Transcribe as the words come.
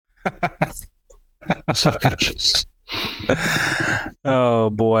Oh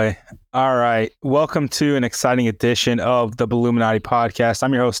boy. All right. Welcome to an exciting edition of the Illuminati podcast.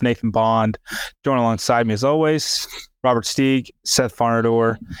 I'm your host, Nathan Bond. Joined alongside me as always, Robert Steeg, Seth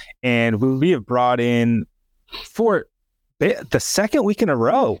Varnadore, and we have brought in for the second week in a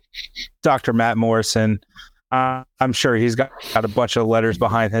row, Dr. Matt Morrison. I'm sure he's got a bunch of letters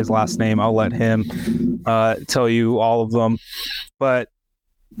behind his last name. I'll let him tell you all of them. But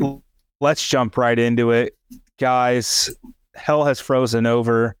let's jump right into it. Guys, hell has frozen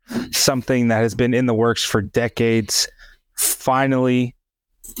over. Something that has been in the works for decades finally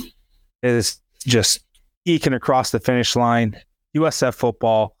is just eking across the finish line. USF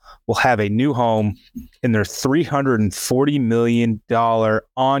football will have a new home in their $340 million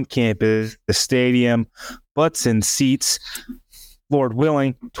on-campus stadium, butts and seats. Lord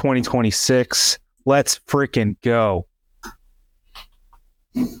willing, 2026. Let's freaking go.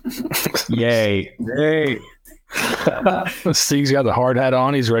 Yay. Steve's got the hard hat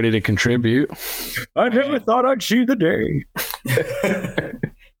on. He's ready to contribute. I never thought I'd see the day.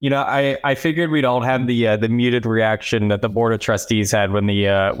 I figured we'd all have the muted reaction that the Board of Trustees had when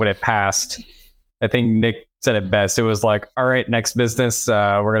it passed. I think Nick said it best. It was like, all right, next business.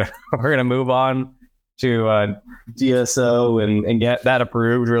 We're gonna move on to DSO and get that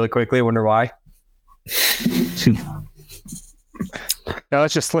approved really quickly. I wonder why. Now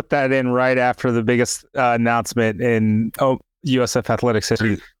let's just slip that in right after the biggest announcement in USF athletics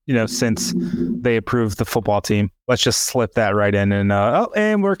history, since they approved the football team. Let's just slip that right in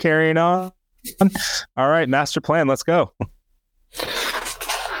and we're carrying on. All right, master plan, let's go.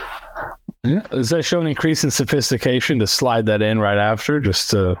 Yeah, does that show an increase in sophistication to slide that in right after,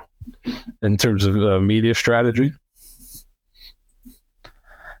 just in terms of media strategy?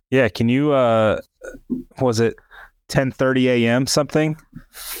 Yeah, can you, was it 10:30 a.m. something?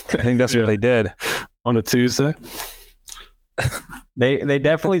 I think that's what they did. On a Tuesday? They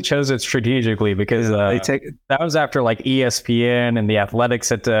definitely chose it strategically because that was after like ESPN and the Athletics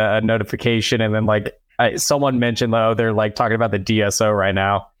sent a notification, and then someone mentioned they're like talking about the DSO right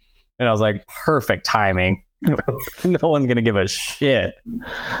now, and I was like, perfect timing. No one's gonna give a shit.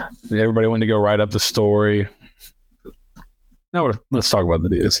 Everybody wanted to go write up the story. Now let's talk about the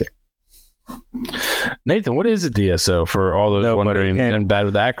DSO. Nathan, what is a DSO for all those wondering and bad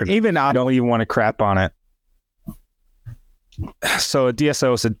with acronyms? Even I don't even want to crap on it. So a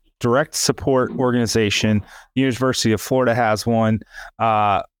DSO is a direct support organization. University of Florida has one.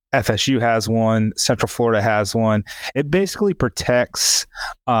 FSU has one. Central Florida has one. It basically protects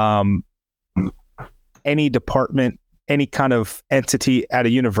any department, any kind of entity at a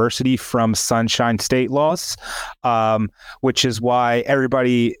university from Sunshine State laws, which is why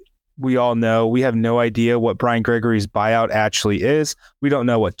we all know we have no idea what Brian Gregory's buyout actually is. We don't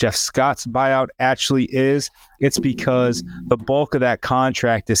know what Jeff Scott's buyout actually is. It's because the bulk of that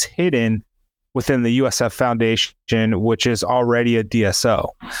contract is hidden within the USF Foundation, which is already a DSO.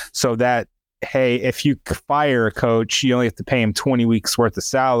 So that, hey, if you fire a coach, you only have to pay him 20 weeks worth of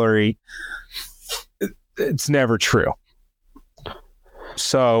salary. It's never true.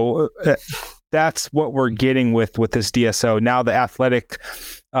 So that's what we're getting with this DSO. Now the athletic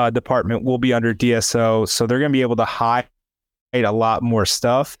department will be under DSO, so they're going to be able to hide a lot more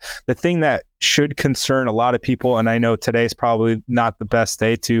stuff. The thing that should concern a lot of people, and I know today's probably not the best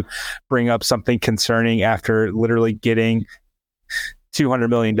day to bring up something concerning after literally getting $200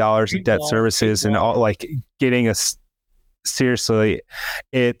 million in debt services and all, getting us seriously.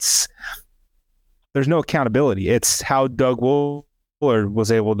 There's no accountability. It's how Doug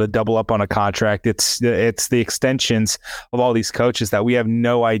was able to double up on a contract. It's the extensions of all these coaches that we have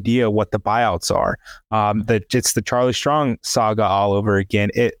no idea what the buyouts are. It's the Charlie Strong saga all over again.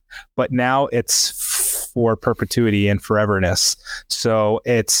 But now it's for perpetuity and foreverness. So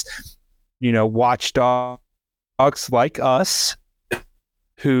it's watchdogs like us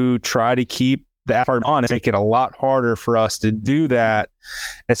who try to keep the effort on and make it a lot harder for us to do that,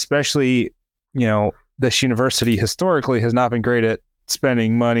 especially this university historically has not been great at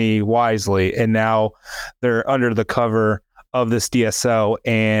spending money wisely, and now they're under the cover of this DSO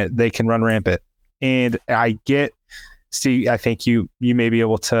and they can run rampant. And I think you may be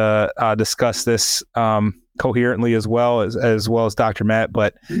able to discuss this coherently as well as Dr. Matt,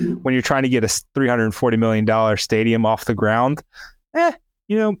 but when you're trying to get a $340 million stadium off the ground,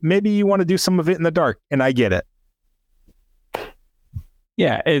 maybe you want to do some of it in the dark, and I get it.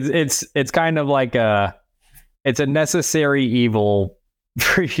 Yeah, it's kind of like it's a necessary evil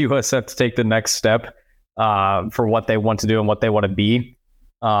for USF to take the next step for what they want to do and what they want to be.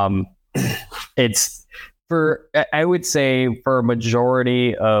 It's I would say for a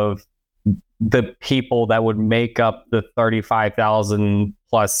majority of the people that would make up the 35,000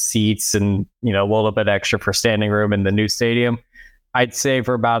 plus seats and, you know, a little bit extra for standing room in the new stadium, I'd say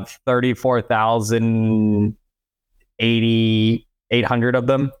for about 800 of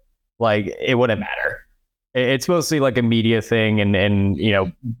them, like, it wouldn't matter. It's mostly like a media thing, and you know,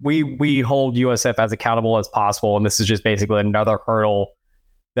 we hold USF as accountable as possible, and this is just basically another hurdle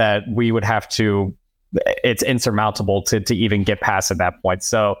that we would have to, it's insurmountable to even get past at that point.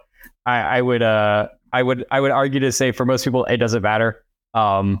 So I would argue to say for most people it doesn't matter.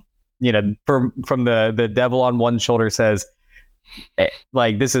 You know, from the devil on one shoulder says,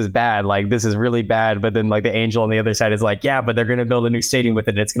 like, this is bad, like, this is really bad, but then like the angel on the other side is like, yeah, but they're going to build a new stadium with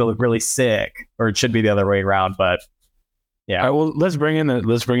it, and it's going to look really sick. Or it should be the other way around, but yeah. All right, well, let's bring in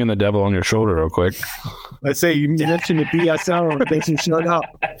the devil on your shoulder real quick. Let's say you mentioned the BSO and things you shut up.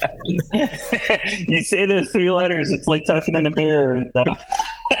 You say those 3 letters, it's like touching in a mirror.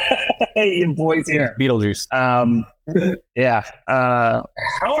 Hey, you boys here. Beetlejuice. Yeah. How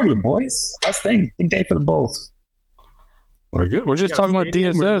are you, boys? How's things? Big day for the Bulls. We're good. We're just talking about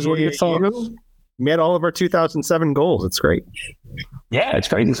DSOs. What are you talking about? Met all of our 2007 goals. It's great. Yeah, it's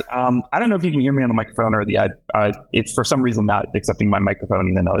great. I don't know if you can hear me on the microphone or it's for some reason not accepting my microphone,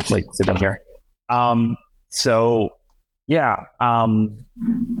 even though it's like sitting here. So yeah,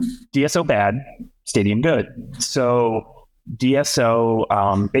 DSO bad, stadium good. So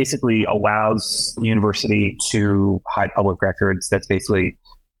DSO basically allows the university to hide public records. That's basically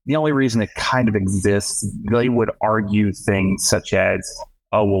the only reason it kind of exists. They would argue things such as,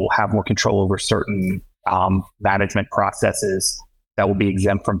 oh, we'll have more control over certain management processes that will be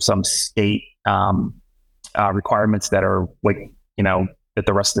exempt from some state requirements that are, like, you know, that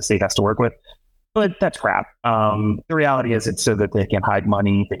the rest of the state has to work with. But that's crap. The reality is it's so that they can hide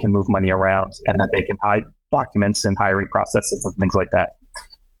money, they can move money around, and that they can hide documents and hiring processes and things like that.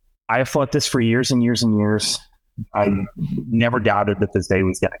 I have fought this for years and years and years. I never doubted that this day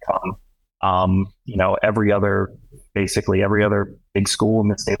was going to come. You know, basically every other big school in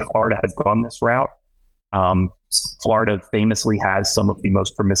the state of Florida has gone this route. Florida famously has some of the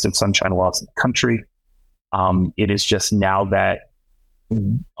most permissive sunshine laws in the country. It is just now that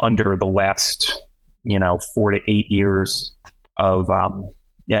under the last, 4 to 8 years of,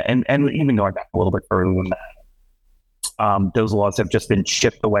 and even going back a little bit further than that, those laws have just been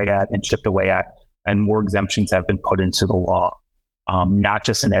chipped away at, and more exemptions have been put into the law. Not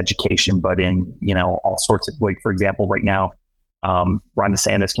just in education, but in, all sorts of, like, for example, right now, Ron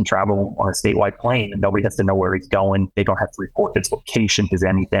DeSantis can travel on a statewide plane and nobody has to know where he's going. They don't have to report his location, his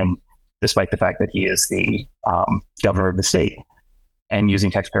anything, despite the fact that he is the governor of the state and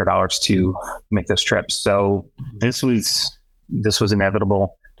using taxpayer dollars to make those trips. So this was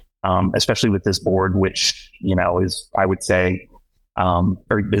inevitable, especially with this board, which, is, I would say,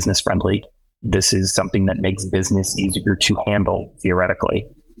 very business friendly. This is something that makes business easier to handle theoretically.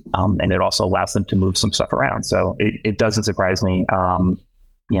 And it also allows them to move some stuff around. So it doesn't surprise me. I'm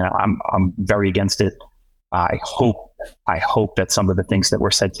very against it. I hope that some of the things that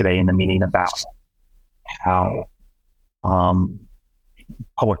were said today in the meeting about how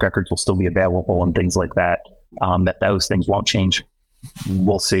public records will still be available and things like that, that those things won't change.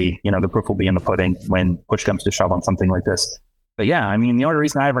 We'll see. The proof will be in the pudding when push comes to shove on something like this. But yeah, I mean, the only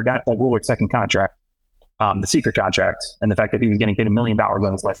reason I ever got that Woolworth second contract, the secret contract, and the fact that he was getting paid $1 million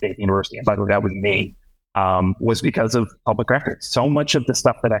on his last day at the university, and by the way, that was me, was because of public records. So much of the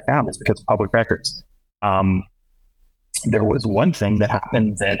stuff that I found is because of public records. There was one thing that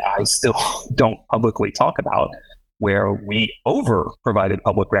happened that I still don't publicly talk about, where we over-provided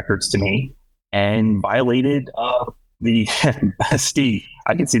public records to me and violated the Steeg.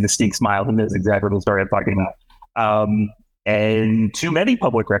 I can see the Steeg smile, and this is exactly the story I'm talking about. And too many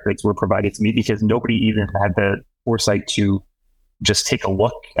public records were provided to me because nobody even had the foresight to just take a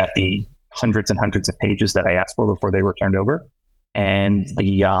look at the hundreds and hundreds of pages that I asked for before they were turned over. And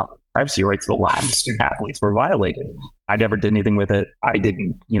the privacy rights of the last student athletes were violated. I never did anything with it. I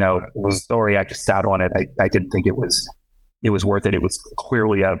didn't, it was a story. I just sat on it. I didn't think it was worth it. It was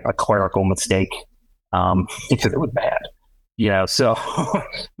clearly a clerical mistake because it was bad. So,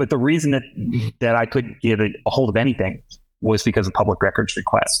 but the reason that I couldn't get a hold of anything was because of public records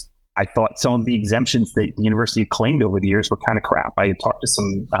requests. I thought some of the exemptions that the university claimed over the years were kind of crap. I had talked to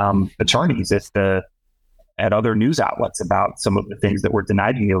some attorneys at other news outlets about some of the things that were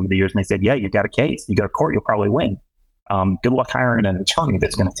denied to me over the years. And they said, yeah, you got a case, you go to court, you'll probably win. Good luck hiring an attorney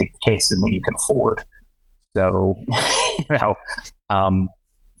that's going to take the case and what you can afford. So,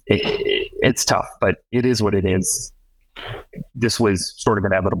 it's tough, but it is what it is. this was sort of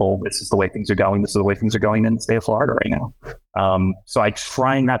inevitable. This is the way things are going. This is the way things are going in the state of Florida right now. So I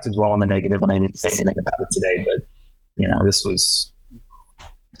try not to dwell on the negative, and I didn't say anything about it today, but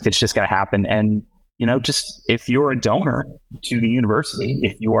it's just going to happen. And, just if you're a donor to the university,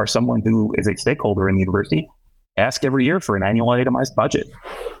 if you are someone who is a stakeholder in the university, ask every year for an annual itemized budget.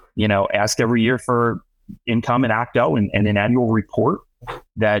 Ask every year for income and ACTO and an annual report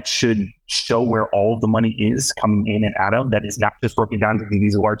that should show where all of the money is coming in and out of, that is not just broken down into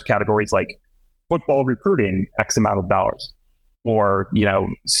these large categories like football recruiting, X amount of dollars, or,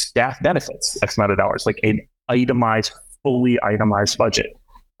 staff benefits, X amount of dollars, like an itemized, fully itemized budget.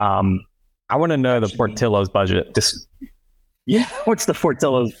 I want to know the Portillo's budget. What's the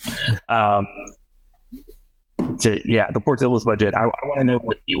Portillo's? The Portillo's budget. I want to know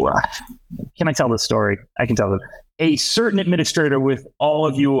what you can I tell this story? I can tell them. A certain administrator with all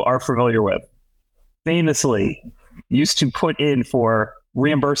of you are familiar with famously used to put in for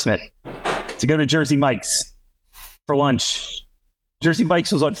reimbursement to go to Jersey Mike's for lunch. Jersey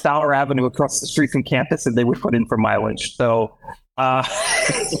Mike's was on Fowler Avenue across the street from campus, and they would put in for mileage. So,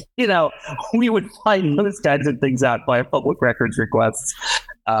 we would find those kinds of things out by public records requests.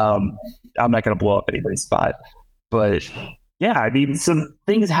 I'm not going to blow up anybody's spot, but yeah, I mean, some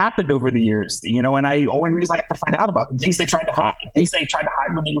things happened over the years, and I always like to find out about them. Things they tried to hide,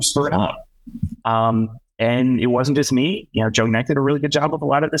 when they were screwing up. And it wasn't just me. Joe Knight did a really good job with a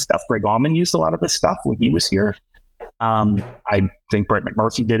lot of this stuff. Greg Allman used a lot of this stuff when he was here. I think Brett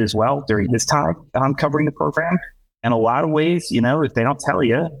McMurphy did as well during his time covering the program. In a lot of ways, if they don't tell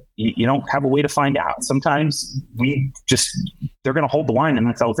you, you don't have a way to find out. Sometimes they're going to hold the line and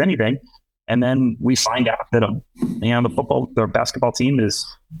not tell us anything. And then we find out that, the basketball team is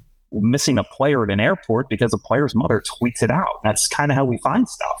missing a player at an airport because a player's mother tweets it out. That's kind of how we find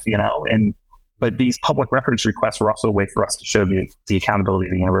stuff, but these public records requests were also a way for us to show the accountability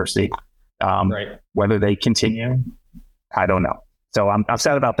of the university. Right. Whether they continue, I don't know. So I'm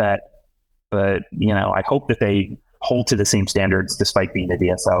sad about that, but I hope that they hold to the same standards despite being a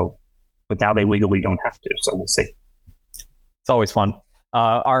DSO, but now they legally don't have to. So we'll see. It's always fun.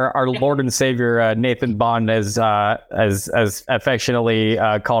 Our Lord and Savior Nathan Bond, as affectionately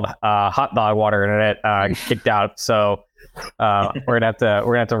called hot dog water internet, kicked out. So we're gonna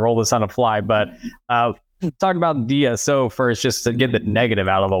have to roll this on the fly. But talk about DSO first, just to get the negative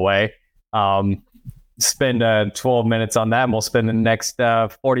out of the way. Spend 12 minutes on that, and we'll spend the next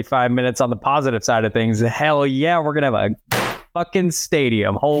 45 minutes on the positive side of things. Hell yeah, we're gonna have a fucking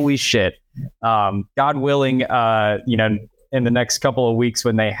stadium. Holy shit. God willing, in the next couple of weeks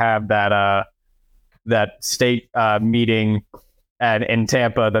when they have that state meeting in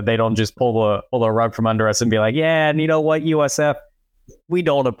Tampa, that they don't just pull the rug from under us and be like, yeah, and you know what, USF, we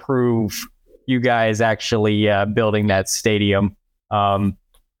don't approve you guys actually building that stadium.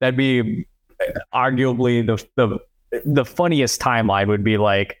 That'd be arguably the funniest timeline. Would be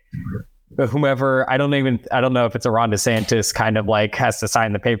like whomever, I don't know if it's a Ron DeSantis kind of like has to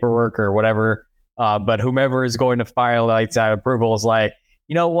sign the paperwork or whatever. But whomever is going to file that approval is like,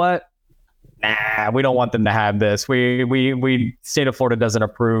 you know what? Nah, we don't want them to have this. We state of Florida doesn't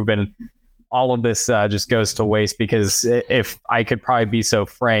approve, and all of this just goes to waste. Because if I could probably be so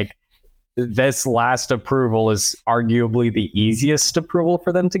frank, this last approval is arguably the easiest approval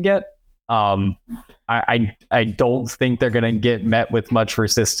for them to get. I don't think they're going to get met with much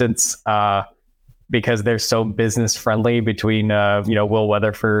resistance because they're so business friendly between Will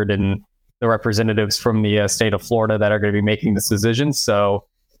Weatherford and the representatives from the state of Florida that are going to be making this decision. So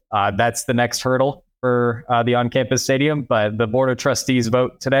that's the next hurdle for the on-campus stadium. But the Board of Trustees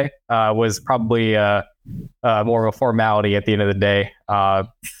vote today was probably more of a formality at the end of the day.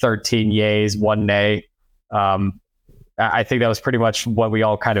 13 yays, 1 nay. I think that was pretty much what we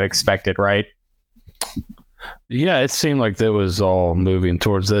all kind of expected, right? Yeah, it seemed like that was all moving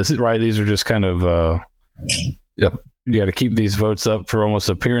towards this, right? These are just kind of, you got to keep these votes up for almost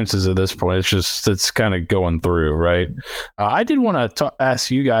appearances at this point. It's kind of going through, right? I did want to ask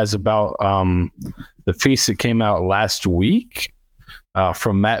you guys about the piece that came out last week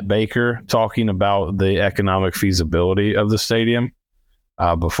from Matt Baker talking about the economic feasibility of the stadium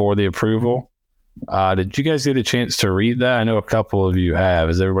before the approval. Did you guys get a chance to read that? I know a couple of you have.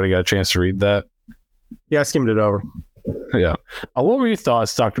 Has everybody got a chance to read that? Yeah, I skimmed it over. Yeah. What were your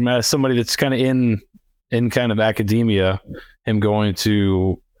thoughts, Dr. Matt, as somebody that's kind of in kind of academia, him going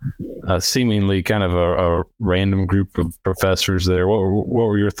to seemingly kind of a random group of professors there? What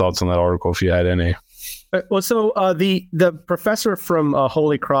were your thoughts on that article, if you had any? The professor from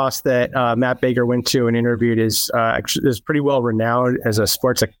Holy Cross that Matt Baker went to and interviewed is pretty well renowned as a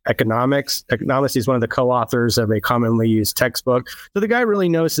sports economist. He's one of the co-authors of a commonly used textbook. So the guy really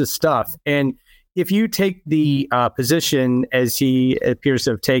knows his stuff. And if you take the position, as he appears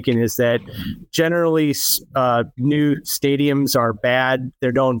to have taken, is that generally new stadiums are bad.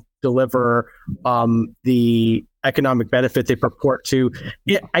 They don't deliver the economic benefit they purport to.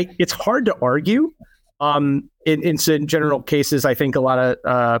 It's hard to argue. In general cases, I think a lot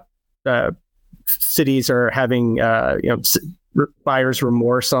of cities are having buyer's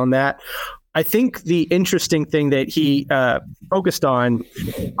remorse on that. I think the interesting thing that he focused on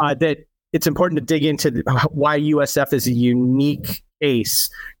that it's important to dig into why USF is a unique case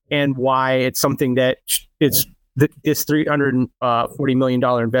and why it's something that this $340 million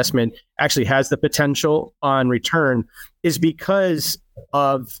investment actually has the potential on return is because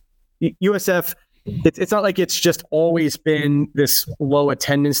of USF. It's not like it's just always been this low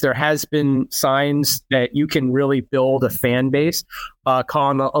attendance. There has been signs that you can really build a fan base.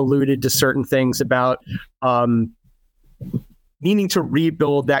 Collin alluded to certain things about needing to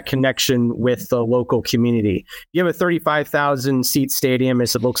rebuild that connection with the local community. You have a 35,000 seat stadium,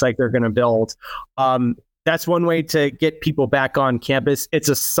 as it looks like they're going to build. That's one way to get people back on campus. It's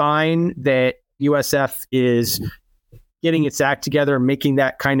a sign that USF is getting its act together, making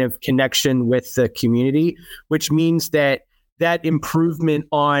that kind of connection with the community, which means that improvement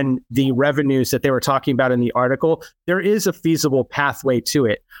on the revenues that they were talking about in the article, there is a feasible pathway to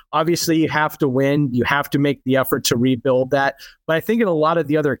it. Obviously, you have to win. You have to make the effort to rebuild that. But I think in a lot of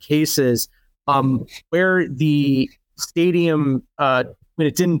the other cases where the stadium, when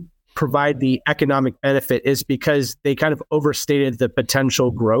it didn't provide the economic benefit, is because they kind of overstated the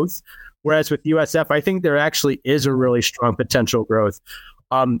potential growth. Whereas with USF, I think there actually is a really strong potential growth.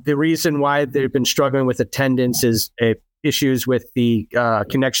 The reason why they've been struggling with attendance is issues with the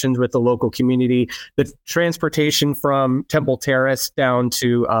connections with the local community. The transportation from Temple Terrace down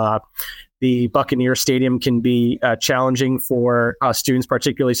to the Buccaneer Stadium can be challenging for students,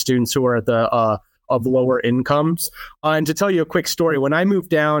 particularly students who are of lower incomes. And to tell you a quick story, when I moved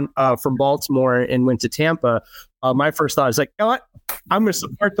down from Baltimore and went to Tampa, my first thought was like, you know what? I'm going to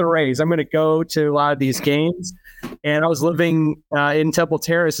support the Rays. I'm going to go to a lot of these games. And I was living in Temple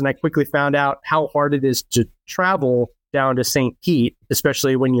Terrace, and I quickly found out how hard it is to travel down to St. Pete,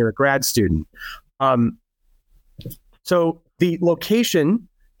 especially when you're a grad student. So the location,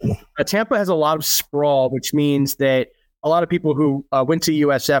 Tampa has a lot of sprawl, which means that a lot of people who went to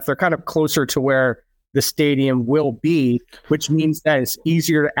USF, they're kind of closer to where the stadium will be, which means that it's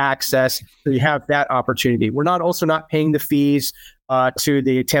easier to access. So you have that opportunity. We're also not paying the fees to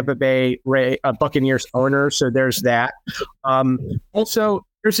the Tampa Bay Buccaneers owner. So there's that. Also,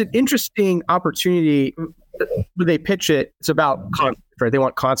 there's an interesting opportunity when they pitch it. It's about concerts, right? They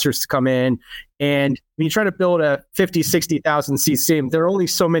want concerts to come in. And when you try to build a 50, 60,000 seat stadium, there are only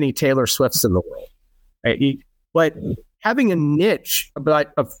so many Taylor Swifts in the world, right? But having a niche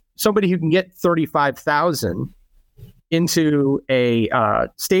of somebody who can get 35,000 into a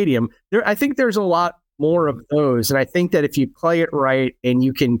stadium, I think there's a lot more of those. And I think that if you play it right and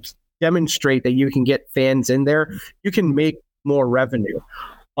you can demonstrate that you can get fans in there, you can make more revenue.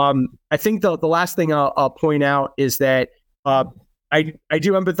 I think the last thing I'll point out is that I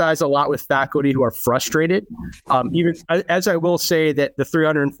do empathize a lot with faculty who are frustrated. Even as I will say that the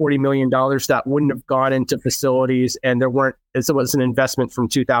 $340 million that wouldn't have gone into facilities, and it was an investment from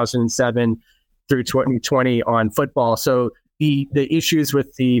 2007 through 2020 on football. So the issues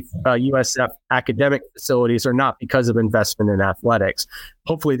with the USF academic facilities are not because of investment in athletics.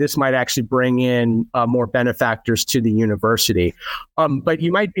 Hopefully this might actually bring in more benefactors to the university. But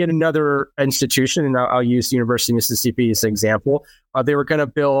you might be in another institution, and I'll use the University of Mississippi as an example. They were going to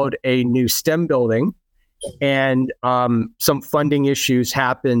build a new STEM building, and some funding issues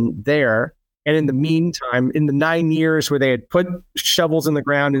happened there. And in the meantime, in the 9 years where they had put shovels in the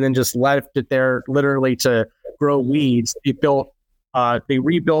ground and then just left it there literally to grow weeds, they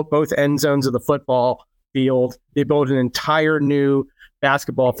rebuilt both end zones of the football field. They built an entire new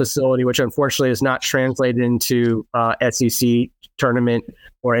basketball facility, which unfortunately is not translated into SEC tournament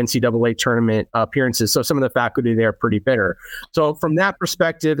or NCAA tournament appearances. So some of the faculty there are pretty bitter. So from that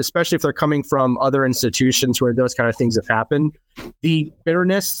perspective, especially if they're coming from other institutions where those kind of things have happened, the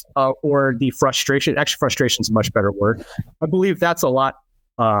bitterness or the frustration, actually frustration is a much better word. I believe that's a lot.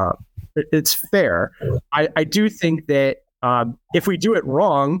 It's fair. I do think that if we do it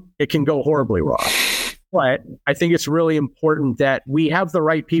wrong, it can go horribly wrong. But I think it's really important that we have the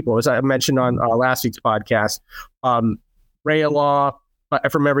right people. As I mentioned on last week's podcast, Ray Law,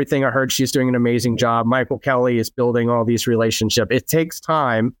 from everything I heard, she's doing an amazing job. Michael Kelly is building all these relationships. It takes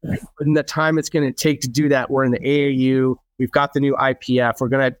time. And the time it's going to take to do that, we're in the AAU. We've got the new IPF. We're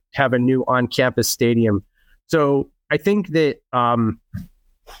going to have a new on-campus stadium. So I think that, Collin,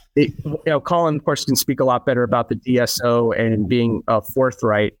 of course, can speak a lot better about the DSO and being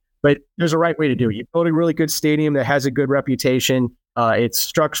forthright. But there's a right way to do it. You build a really good stadium that has a good reputation. It's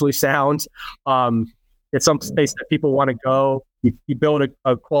structurally sound. It's some space that people want to go. You build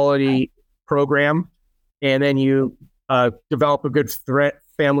a quality program, and then you develop a good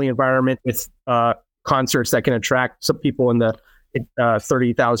family environment with concerts that can attract some people in the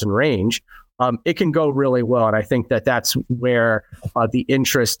 30,000 range. It can go really well. And I think that that's where the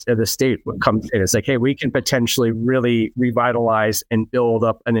interest of the state would come in. It's like, hey, we can potentially really revitalize and build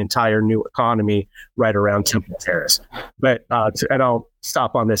up an entire new economy right around Temple Terrace. But, and I'll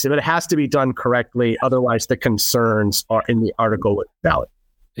stop on this, but it has to be done correctly. Otherwise, the concerns are in the article with valid.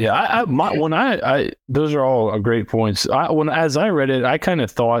 Yeah, those are all great points. As I read it, I kind of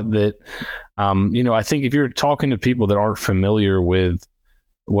thought that, I think if you're talking to people that aren't familiar with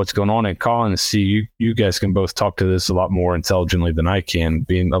what's going on, and Collin and Steve, you guys can both talk to this a lot more intelligently than I can,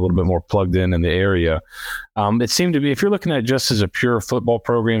 being a little bit more plugged in the area. It seemed to be, if you're looking at it just as a pure football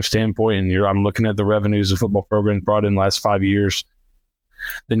program standpoint, and I'm looking at the revenues of football programs brought in the last 5 years,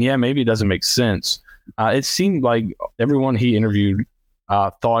 then yeah, maybe it doesn't make sense. It seemed like everyone he interviewed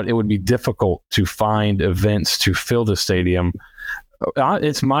thought it would be difficult to find events to fill the stadium.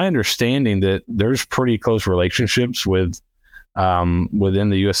 It's my understanding that there's pretty close relationships with within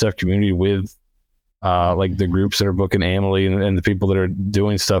the USF community with like the groups that are booking Amelie and the people that are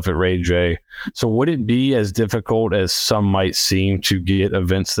doing stuff at Ray J. So would it be as difficult as some might seem to get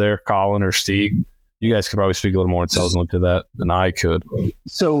events there, Collin or Steeg? You guys could probably speak a little more intelligently to that than I could.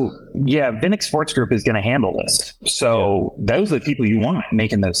 So, yeah, Vinnick Sports Group is going to handle this. So those are the people you want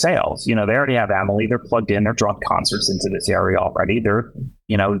making those sales. They already have Amelie. They're plugged in. They're drawing concerts into this area already. Their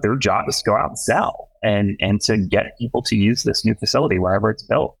job is to go out and sell and to get people to use this new facility wherever it's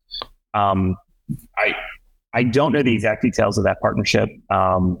built. I don't know the exact details of that partnership,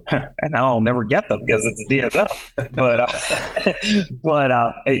 and I'll never get them because it's a DSO. But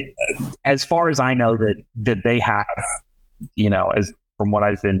as far as I know, that they have, as from what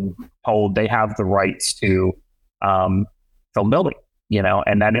I've been told, they have the rights to film building,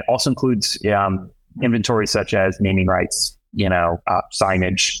 and that it also includes inventory such as naming rights,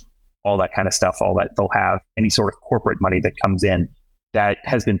 signage, all that kind of stuff. All that they'll have any sort of corporate money that comes in. That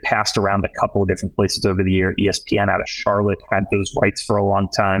has been passed around a couple of different places over the year. ESPN out of Charlotte had those rights for a long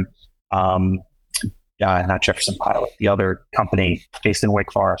time. Not Jefferson Pilot, the other company based in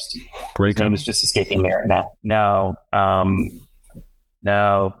Wake Forest. Great. His name is just escaping me right now.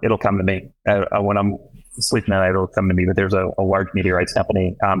 No, it'll come to me. When I'm sleeping at night, it'll come to me. But there's a large media rights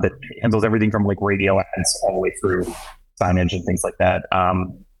company that handles everything from like radio ads all the way through signage and things like that.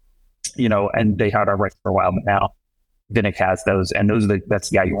 And they had our rights for a while, but now Vinnick has those, and that's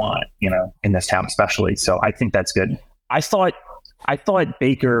the guy you want, in this town especially. So I think that's good. I thought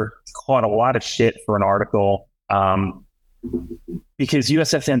Baker caught a lot of shit for an article because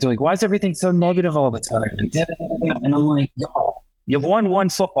USF fans are like, why is everything so negative all the time? And I'm like, yo, you've won one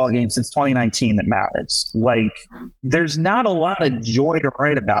football game since 2019 that matters. Like, there's not a lot of joy to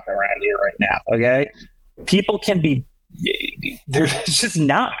write about around here right now, okay? People can be, there's just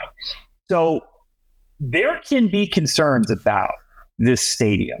not. So there can be concerns about this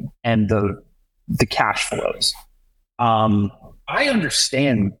stadium and the cash flows. I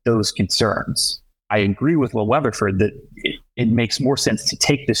understand those concerns. I agree with Will Weatherford that it makes more sense to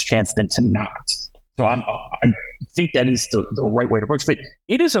take this chance than to not. So I think that is the right way to approach it. But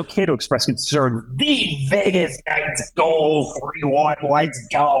it is okay to express concern. The Vegas Knights go 3-1. Let's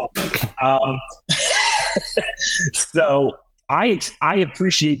go. So I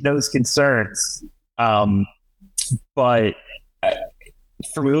appreciate those concerns. But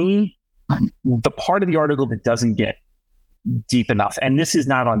for me, the part of the article that doesn't get deep enough, and this is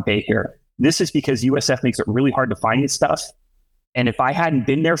not on Baker, this is because USF makes it really hard to find this stuff. And if I hadn't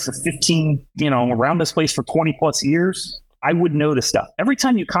been there for 15, around this place for 20 plus years, I would know this stuff. Every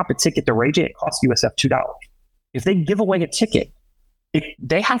time you comp a ticket to Ray J, it costs USF $2. If they give away a ticket,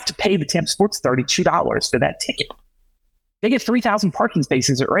 they have to pay the Tampa Sports $32 for that ticket. They get 3,000 parking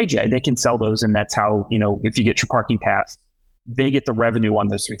spaces at Ray J. They can sell those, and that's how, if you get your parking pass, they get the revenue on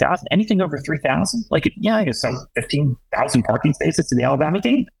those 3,000. Anything over 3,000, I guess 15,000 parking spaces to the Alabama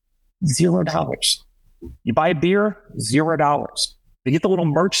game, $0. You buy a beer, $0. They get the little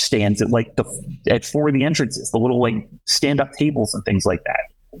merch stands at four of the entrances, the little stand-up tables and things like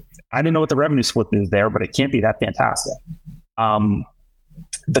that. I didn't know what the revenue split is there, but it can't be that fantastic.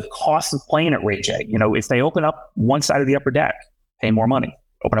 the cost of playing at Ray J. If they open up one side of the upper deck, pay more money.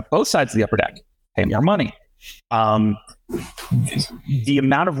 Open up both sides of the upper deck, pay more money. The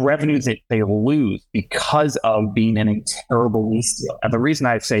amount of revenue that they lose because of being in a terrible lease deal. And the reason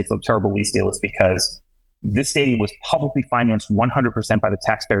I say it's a terrible lease deal is because this stadium was publicly financed 100% by the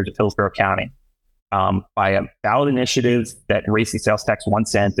taxpayers of Hillsborough County, by a ballot initiative that raised the sales tax 1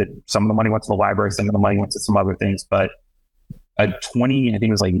 cent. That some of the money went to the library, some of the money went to some other things, but I think it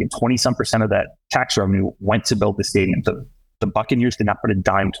was like 20% of that tax revenue went to build the stadium. The Buccaneers did not put a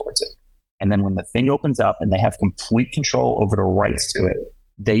dime towards it. And then when the thing opens up and they have complete control over the rights to it,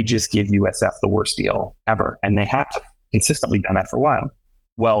 they just give USF the worst deal ever. And they have consistently done that for a while.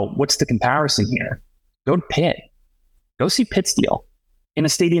 Well, what's the comparison here? Go to Pitt. Go see Pitt's deal in a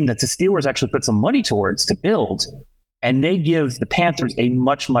stadium that the Steelers actually put some money towards to build. And they give the Panthers a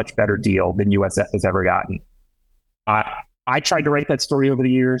much, much better deal than USF has ever gotten. I tried to write that story over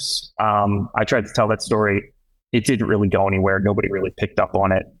the years. I tried to tell that story. It didn't really go anywhere. Nobody really picked up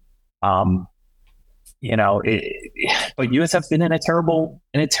on it. But USF's been in a terrible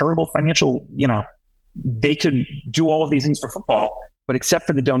financial, they could do all of these things for football, but except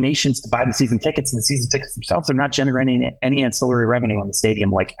for the donations to buy the season tickets and the season tickets themselves, they're not generating any ancillary revenue on the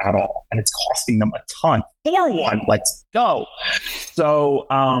stadium, like, at all. And it's costing them a ton. 4-1, let's go. So,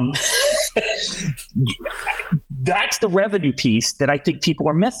 that's the revenue piece that I think people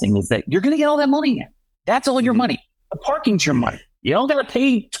are missing, is that you're going to get all that money in. That's all your money. The parking's your money. You don't got to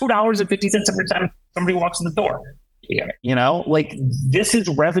pay $2.50 every time somebody walks in the door. This is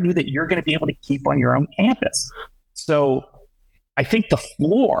revenue that you're going to be able to keep on your own campus. So I think the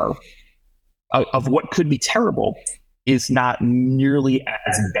floor of what could be terrible is not nearly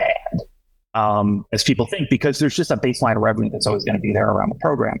as bad as people think, because there's just a baseline of revenue that's always going to be there around the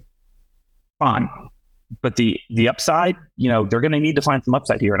program. Fine. But the upside, they're going to need to find some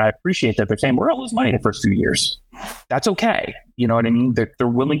upside here. And I appreciate that they're saying, we're going to lose money the first 2 years. That's okay. You know what I mean? They're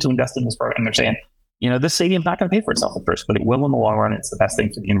willing to invest in this program. They're saying, this stadium's not going to pay for itself at first, but it will in the long run. It's the best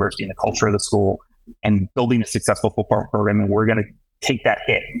thing for the university and the culture of the school and building a successful football program. And we're going to take that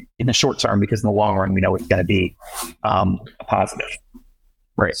hit in the short term, because in the long run, we know it's going to be a positive.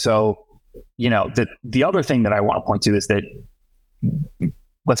 Right. So, the other thing that I want to point to is that,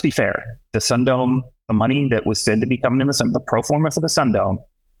 let's be fair, the Sundome, the money that was said to be coming in the pro forma for the Sundome,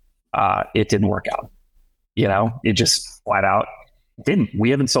 it didn't work out. It just flat out didn't. We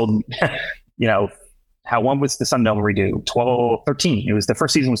haven't sold, when was the Sundome redo? 13. It was the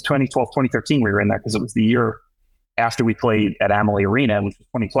first season was 2012, 2013. We were in there because it was the year after we played at Amalie Arena, which was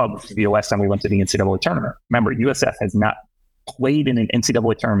 2012, which was the last time we went to the NCAA tournament. Remember, USF has not played in an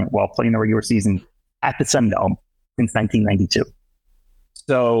NCAA tournament while playing the regular season at the Sundome since 1992.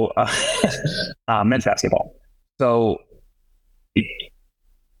 So, men's basketball. So,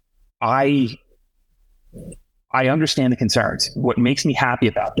 I understand the concerns. What makes me happy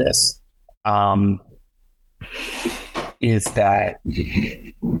about this is that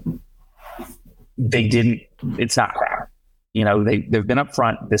it's not crap. They've been up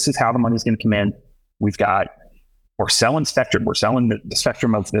front. This is how the money's going to come in. We're selling Spectrum. We're selling the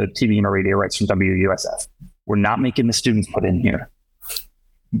Spectrum of the TV and radio rights from WUSF. We're not making the students put in here.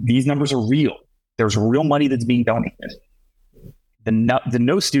 These numbers are real. There's real money that's being donated. The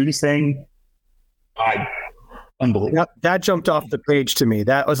no students thing, unbelievable. That jumped off the page to me.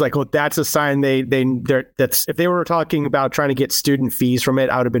 That was like, well, that's a sign that's, if they were talking about trying to get student fees from it,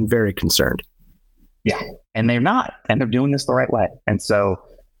 I would have been very concerned. Yeah, and they're not, and they're doing this the right way. And so,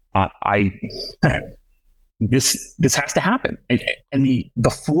 this has to happen. And the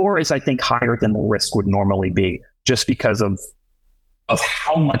floor is, I think, higher than the risk would normally be, just because of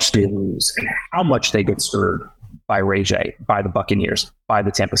how much they lose and how much they get screwed by Ray J, by the Buccaneers, by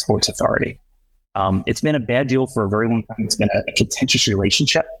the Tampa Sports Authority. It's been a bad deal for a very long time. It's been a contentious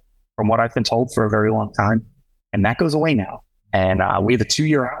relationship, from what I've been told, for a very long time. And that goes away now. And we have a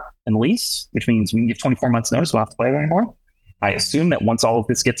 2-year out in lease, which means we can give 24 months notice. We don't have to play there anymore. I assume that once all of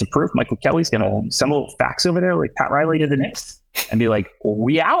this gets approved, Michael Kelly's going to send a little fax over there, like Pat Riley to the Knicks, and be like,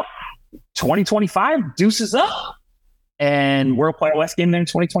 we out. 2025, deuces up. And we'll play our last game there in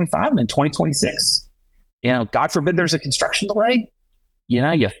 2025, and then 2026. God forbid there's a construction delay. You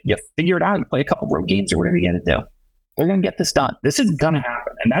figure it out. You play a couple road games or whatever you got to do. They're going to get this done. This is going to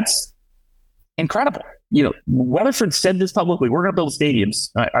happen. And that's incredible. Weatherford said this publicly. We're going to build stadiums.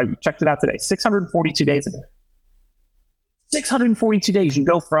 I checked it out today. 642 days ago. 642 days. You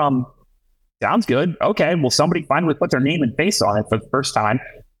go from, sounds good. Okay, well, somebody finally put their name and face on it for the first time.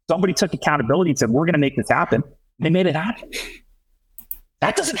 Somebody took accountability and said, we're going to make this happen. They made it happen.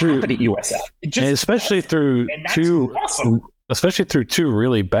 That doesn't happen at USF. And especially through two especially through 2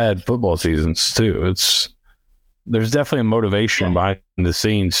 really bad football seasons too. There's definitely a motivation behind the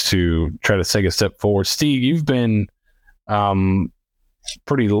scenes to try to take a step forward. Steve, you've been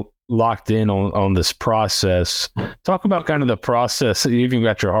pretty locked in on this process. Talk about kind of the process that you even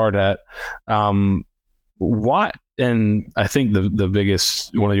got your heart at. What, and I think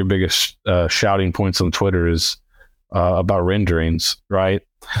one of your biggest shouting points on Twitter is about renderings, right?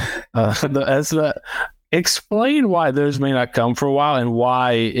 Explain why those may not come for a while and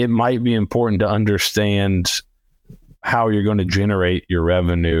why it might be important to understand how you're going to generate your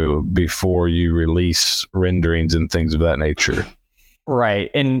revenue before you release renderings and things of that nature.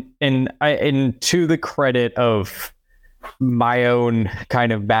 Right. And to the credit of my own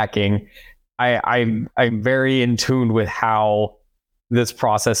kind of backing, I'm very in tune with how this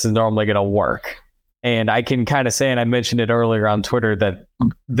process is normally going to work. And I can kind of say, and I mentioned it earlier on Twitter, that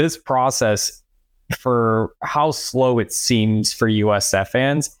this process, for how slow it seems for USF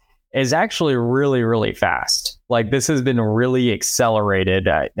fans, is actually really, really fast. Like, this has been really accelerated.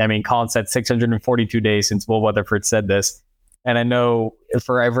 I mean, Collin said 642 days since Will Weatherford said this. And I know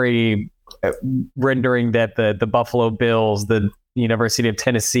for every rendering that the Buffalo Bills, the University of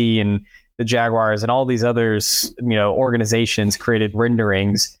Tennessee, and the Jaguars, and all these others, organizations created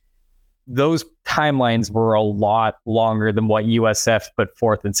renderings, those timelines were a lot longer than what USF put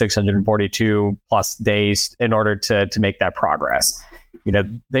forth in 642 plus days in order to make that progress.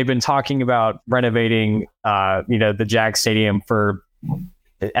 They've been talking about renovating, the Jag Stadium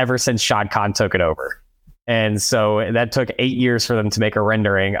ever since Shad Khan took it over. And so that took 8 years for them to make a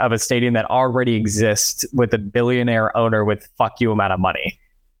rendering of a stadium that already exists with a billionaire owner with fuck you amount of money.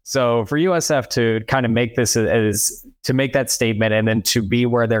 So for USF to kind of make this as to make that statement and then to be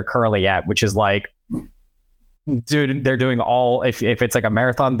where they're currently at, which is like, dude, they're doing all, if it's like a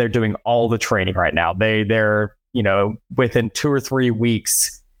marathon, they're doing all the training right now. They're within 2 or 3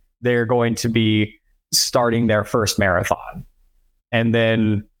 weeks, they're going to be starting their first marathon. And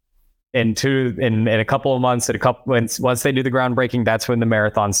then in a couple of months, once they do the groundbreaking, that's when the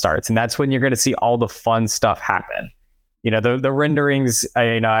marathon starts. And that's when you're going to see all the fun stuff happen. The renderings,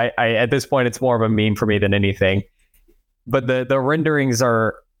 I at this point, it's more of a meme for me than anything. But the renderings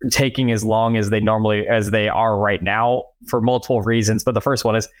are taking as long as they are right now for multiple reasons. But the first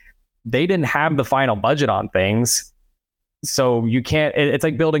one is they didn't have the final budget on things. So you can't, it's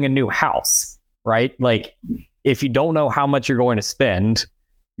like building a new house, right? Like, if you don't know how much you're going to spend,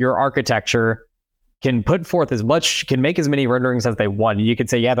 your architecture can put forth can make as many renderings as they want. You can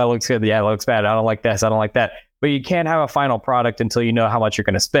say, yeah, that looks good. Yeah, that looks bad. I don't like this. I don't like that. But you can't have a final product until you know how much you're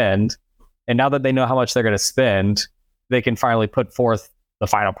going to spend. And now that they know how much they're going to spend, they can finally put forth the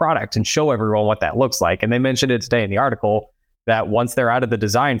final product and show everyone what that looks like. And they mentioned it today in the article that once they're out of the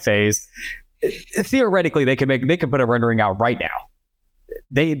design phase, theoretically they can put a rendering out right now.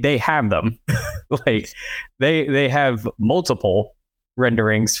 They have them. Like, they have multiple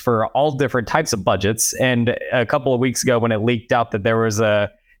renderings for all different types of budgets. And a couple of weeks ago, when it leaked out that there was a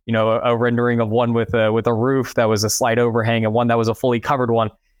rendering of one with a roof that was a slight overhang and one that was a fully covered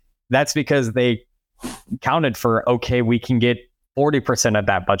one, that's because they counted for, okay, we can get 40% of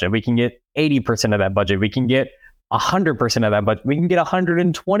that budget, we can get 80% of that budget, we can get 100% of that budget, we can get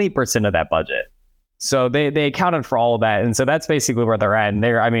 120% of that budget. So they accounted for all of that. And so that's basically where they're at.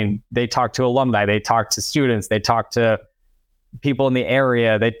 And they talk to alumni, they talk to students, they talk to people in the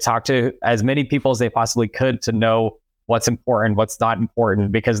area, they talk to as many people as they possibly could to know what's important, what's not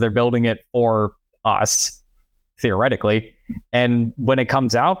important, because they're building it for us, theoretically. And when it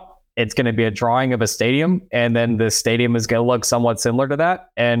comes out, it's going to be a drawing of a stadium, and then the stadium is going to look somewhat similar to that.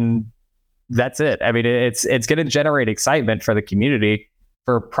 And that's it. I mean, it's going to generate excitement for the community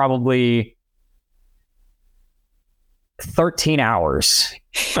for probably 13 hours.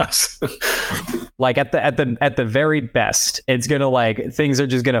 Like at the very best, it's gonna things are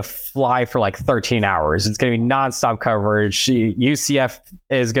just gonna fly for 13 hours. It's gonna be nonstop coverage. UCF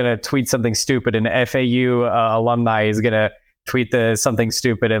is gonna tweet something stupid, and FAU alumni is gonna tweet something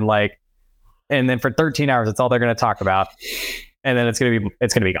stupid, and then for 13 hours, it's all they're gonna talk about, and then it's gonna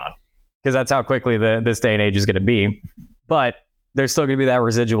be gone, because that's how quickly this day and age is gonna be. But there's still gonna be that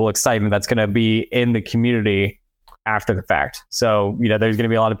residual excitement that's gonna be in the community after the fact. So, there's going to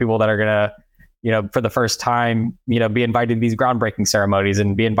be a lot of people that are going to, for the first time, be invited to these groundbreaking ceremonies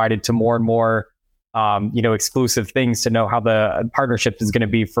and be invited to more and more, exclusive things to know how the partnership is going to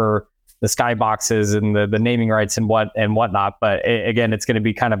be for the skyboxes and the naming rights and whatnot. But again, it's going to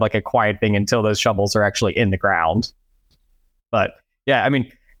be kind of like a quiet thing until those shovels are actually in the ground. But yeah, I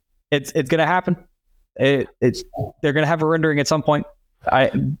mean, it's going to happen. They're going to have a rendering at some point.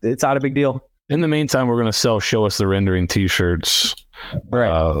 It's not a big deal. In the meantime, we're going to sell "Show Us the Rendering" T-shirts.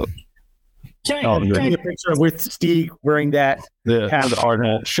 Right. Can Oh, I, can I- a picture with Steeg wearing that. The art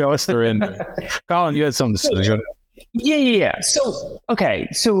hat. Show us the rendering. Colin, you had something to say. Go ahead. Yeah. So, okay.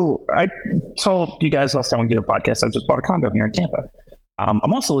 So I told you guys last time we did a podcast, I just bought a condo here in Tampa.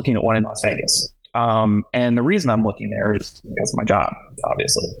 I'm also looking at one in Las Vegas. And the reason I'm looking there is because of my job,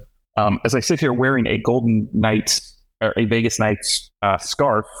 obviously. As I sit here wearing a Golden Knights or a Vegas Knights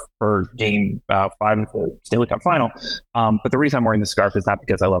scarf for Game 5 of the Stanley Cup Final. But the reason I'm wearing the scarf is not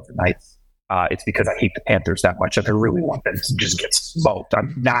because I love the Knights. It's because I hate the Panthers that much. I really want them to just get smoked.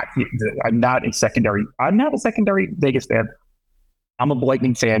 I'm not a secondary Vegas fan. I'm a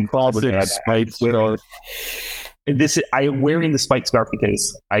Lightning fan. I am wearing the spiked scarf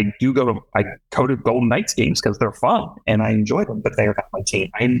because I go to Golden Knights games because they're fun and I enjoy them, but they're not my team.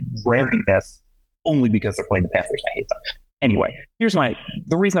 I'm wearing this only because they're playing the Panthers. I hate them. Anyway,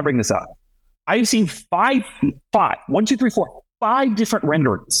 the reason I bring this up. I've seen five different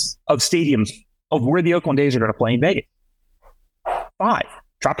renderings of stadiums of where the Oakland A's are going to play in Vegas. 5.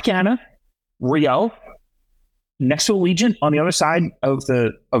 Tropicana, Rio, next to Allegiant on the other side of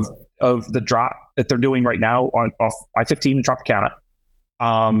the drop that they're doing right now off I-15 in Tropicana.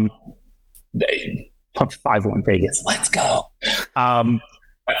 5-1 Vegas. Let's go.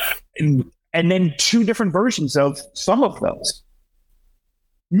 And then 2 different versions of some of those.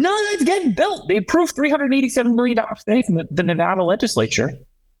 None of that's getting built. They approved $387 million today from the Nevada legislature.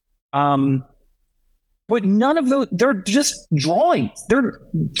 But none of those, they're just drawings. They're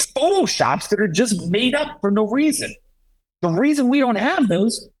Photoshops that are just made up for no reason. The reason we don't have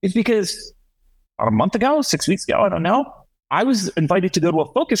those is because a month ago, 6 weeks ago, I don't know, I was invited to go to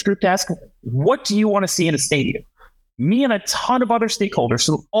a focus group to ask, what do you want to see in a stadium? Me and a ton of other stakeholders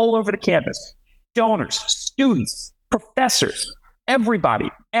from all over the campus, donors, students, professors, everybody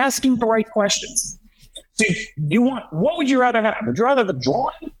asking the right questions. So what would you rather have? Would you rather the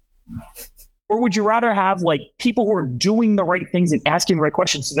drawing? Or would you rather have like people who are doing the right things and asking the right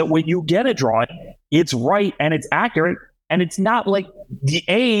questions so that when you get a drawing, it's right and it's accurate and it's not like the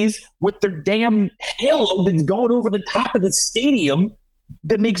A's with their damn halo that's going over the top of the stadium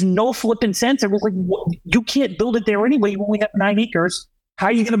that makes no flipping sense. And we're like, you can't build it there anyway. You only have 9 acres. How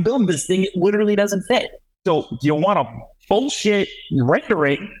are you going to build this thing? It literally doesn't fit. So do you want a bullshit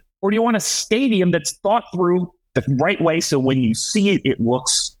rendering or do you want a stadium that's thought through the right way so when you see it,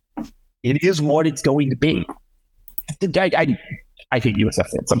 it is what it's going to be? I hate USF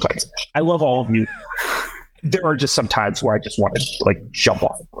fans sometimes. I love all of you. There are just some times where I just want to like jump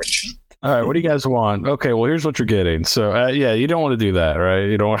off a bridge. All right, what do you guys want? Okay, well, here's what you're getting. So, you don't want to do that, right?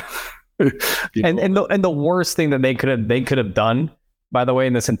 You don't want. And the worst thing that they could have done, by the way,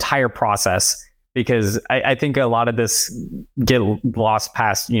 in this entire process, because I think a lot of this get lost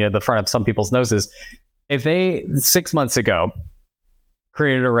past the front of some people's noses. If they 6 months ago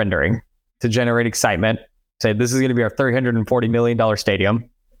created a rendering to generate excitement, say this is going to be our $340 million stadium,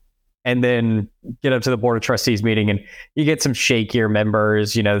 and then get up to the Board of Trustees meeting and you get some shakier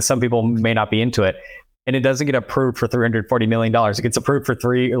members, some people may not be into it, and it doesn't get approved for $340 million. It gets approved for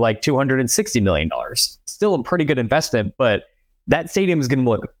 $260 million. Still a pretty good investment, but that stadium is going to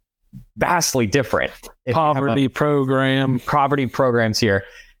look vastly different. Poverty programs here.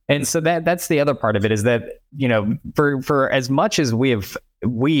 And so that's the other part of it is that, for as much as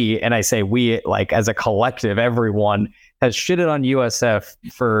and I say we, like as a collective, everyone has shitted on USF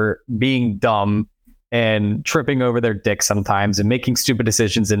for being dumb and tripping over their dick sometimes and making stupid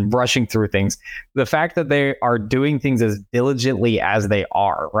decisions and rushing through things. The fact that they are doing things as diligently as they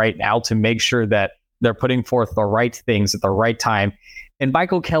are right now to make sure that they're putting forth the right things at the right time. And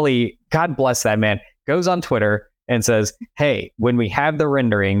Michael Kelly, God bless that man, goes on Twitter and says, hey, when we have the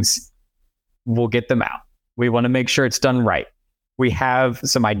renderings, we'll get them out. We want to make sure it's done right. We have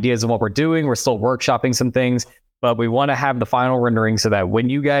some ideas of what we're doing. We're still workshopping some things, but we want to have the final rendering so that when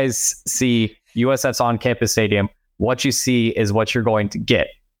you guys see USF's on-campus stadium, what you see is what you're going to get.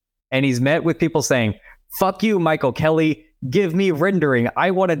 And he's met with people saying, fuck you, Michael Kelly, give me rendering. I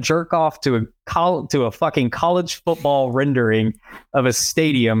want to jerk off to a fucking college football rendering of a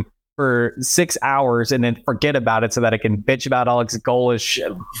stadium for 6 hours and then forget about it so that I can bitch about Alex Golesh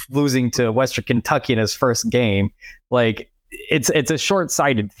losing to Western Kentucky in his first game. Like, it's a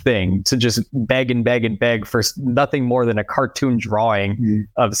short-sighted thing to just beg and beg and beg for nothing more than a cartoon drawing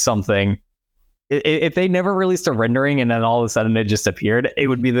of something. If they never released a rendering and then all of a sudden it just appeared, it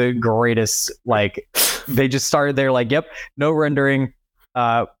would be the greatest. Like, they just started there like, yep, no rendering,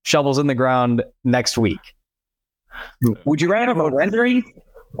 shovels in the ground next week. Would you rather have a rendering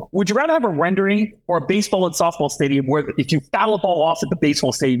would you rather have a rendering or a baseball and softball stadium where if you foul a ball off at the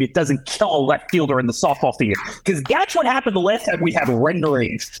baseball stadium, it doesn't kill a left fielder in the softball stadium? Because that's what happened the last time we had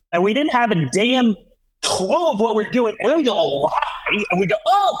renderings. And we didn't have a damn clue of what we're doing. And we go, lie. And we go,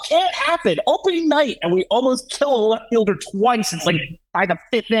 oh, can't happen. Opening night. And we almost kill a left fielder twice. It's like by the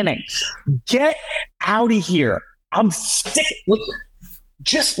 5th inning. Get out of here. I'm sick.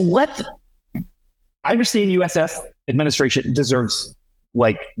 Just let... I understand USF administration deserves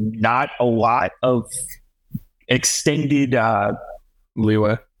like not a lot of extended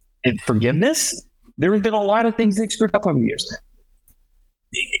leeway and forgiveness. There have been a lot of things they've screwed up over the years.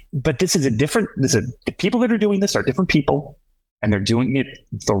 But the people that are doing this are different people, and they're doing it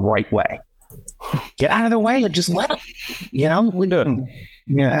the right way. Get out of the way and just let them, we do it.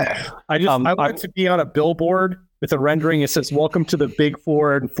 Yeah. I want to be on a billboard with a rendering. It says, "Welcome to the Big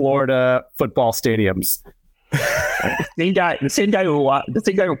Four in Florida football stadiums." The same guy who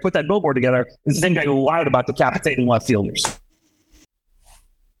put that billboard together is the same guy who lied about decapitating left fielders.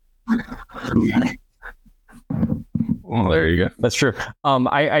 Well, there you go. That's true.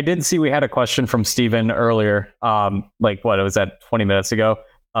 I did see we had a question from Steven earlier. What was that 20 minutes ago?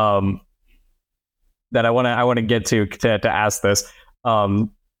 That I want to get to ask this.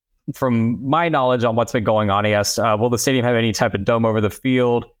 From my knowledge on what's been going on, he asked, will the stadium have any type of dome over the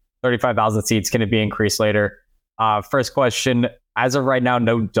field? 35,000 seats. Can it be increased later? First question, as of right now,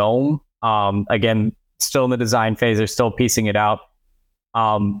 no dome. Again, still in the design phase. They're still piecing it out.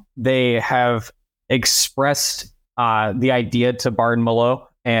 They have expressed the idea to Barton Malo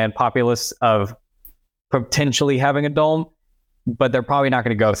and Populous of potentially having a dome, but they're probably not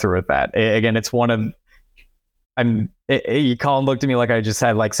going to go through with that. Again, it's one of... Colin looked at me like I just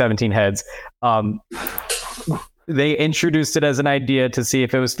had like 17 heads. They introduced it as an idea to see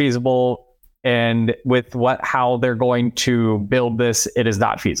if it was feasible, and with how they're going to build this, it is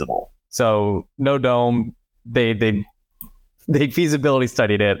not feasible. So no dome. They feasibility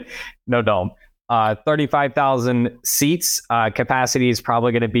studied it. No dome. 35,000 seats. Capacity is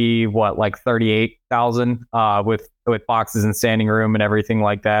probably going to be like 38,000 with boxes and standing room and everything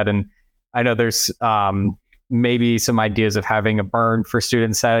like that. And I know there's maybe some ideas of having a burn for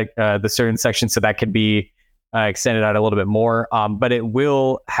the student section, so that could be extended out a little bit more. But it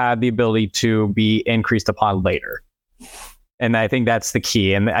will have the ability to be increased upon later. And I think that's the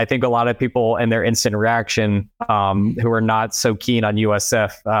key. And I think a lot of people and their instant reaction, who are not so keen on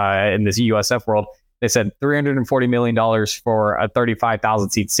USF in this USF world, they said $340 million for a 35,000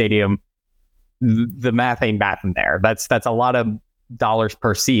 seat stadium. The math ain't math in there. That's a lot of dollars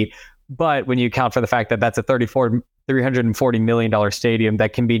per seat. But when you account for the fact that that's a $340 million stadium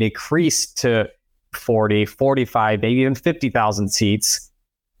that can be decreased to 40, 45, maybe even 50,000 seats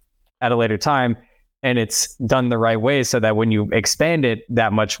at a later time, and it's done the right way so that when you expand it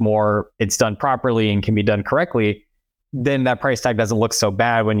that much more, it's done properly and can be done correctly, then that price tag doesn't look so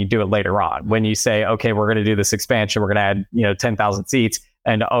bad when you do it later on. When you say, okay, we're going to do this expansion, we're going to add 10,000 seats,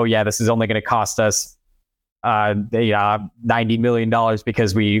 and oh yeah, this is only going to cost us $90 million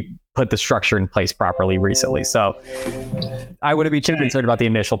because we put the structure in place properly recently. So I wouldn't be too concerned about the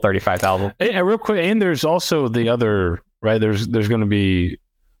initial 35,000. And real quick, and there's also the other, right? There's going to be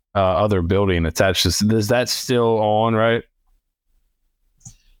other building attached. Is that still on, right?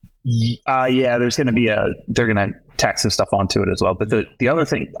 Yeah, there's going to be they're going to tack some stuff onto it as well. But the other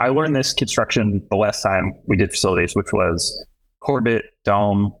thing, I learned this construction the last time we did facilities, which was Corbett,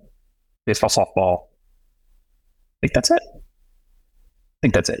 dome, baseball, softball. I think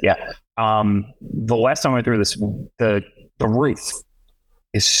that's it. Yeah. The last time I went through this, the roof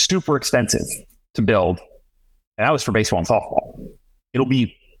is super expensive to build, and that was for baseball and softball. It'll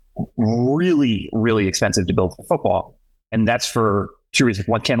be really, really expensive to build for football, and that's for two reasons.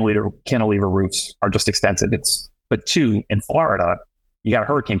 One, cantilever roofs are just expensive. But two, in Florida, you got to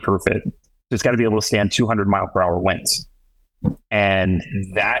hurricane proof it. So it's got to be able to stand 200 mile per hour winds, and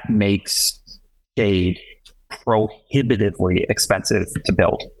that makes shade prohibitively expensive to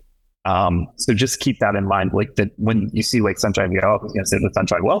build. So just keep that in mind. Like that when you see Lake Sunshine, you go, I was going to say the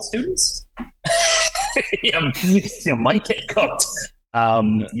Sunshine. Well, students, you might get cooked.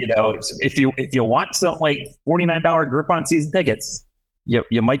 If you want some like $49 Groupon season tickets,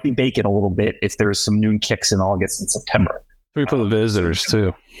 you might be baking a little bit if there's some noon kicks in August and September. We put the visitors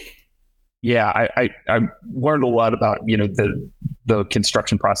too. Yeah, I learned a lot about the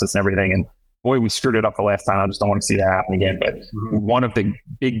construction process and everything, and boy, we screwed it up the last time. I just don't want to see that happen again. But one of the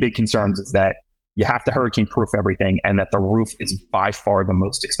big concerns is that you have to hurricane proof everything, and that the roof is by far the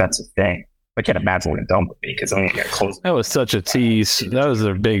most expensive thing. I can't imagine what a dome would be because I got close. That was such a tease. That was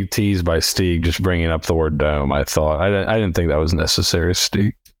a big tease by Steeg, just bringing up the word dome. I thought I didn't think that was necessary,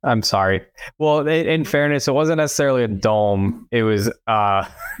 Steeg. I'm sorry. Well, in fairness, it wasn't necessarily a dome. It was a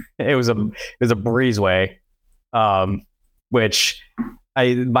breezeway, which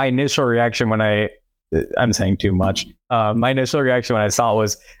my initial reaction when I'm saying too much. My initial reaction when I saw it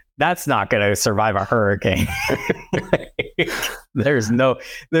was, that's not going to survive a hurricane. There's no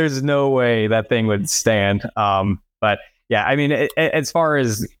way that thing would stand. But yeah, I mean, as far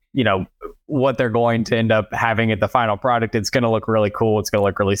as, what they're going to end up having at the final product, it's going to look really cool. It's going to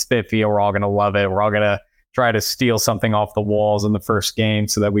look really spiffy. We're all going to love it. We're all going to try to steal something off the walls in the first game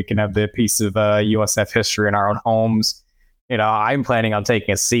so that we can have the piece of USF history in our own homes. I'm planning on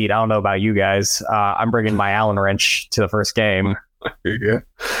taking a seat. I don't know about you guys. I'm bringing my Allen wrench to the first game. Yeah.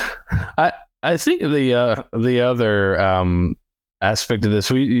 I think the other aspect of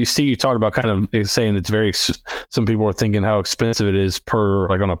this, you talked about kind of saying it's very, some people are thinking how expensive it is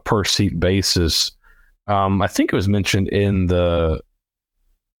on a per seat basis. I think it was mentioned it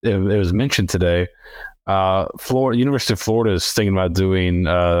was mentioned today. University of Florida is thinking about doing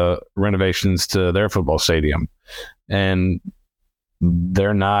renovations to their football stadium, and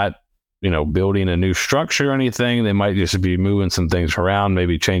they're not building a new structure or anything. They might just be moving some things around,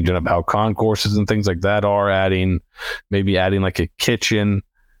 maybe changing up how concourses and things like that are, adding like a kitchen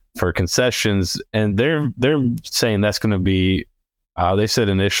for concessions. And they're saying that's going to be, they said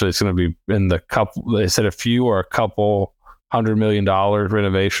initially it's going to be they said a few or a couple $100 million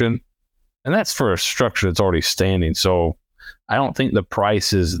renovation. And that's for a structure that's already standing. So I don't think the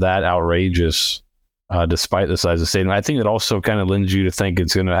price is that outrageous. Despite the size of the stadium, I think it also kind of lends you to think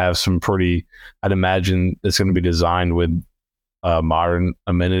it's going to have some I'd imagine it's going to be designed with modern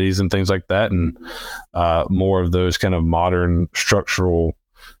amenities and things like that, and more of those kind of modern structural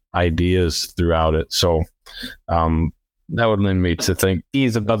ideas throughout it. So that would lend me to think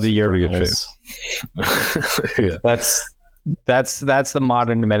he's above the urinals. Yeah. That's the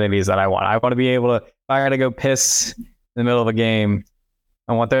modern amenities that I want. I want to be able to, if I got to go piss in the middle of a game,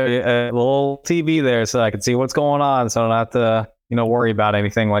 I want a little TV there so I can see what's going on, so I don't have to, worry about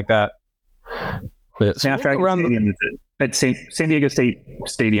anything like that. San Diego State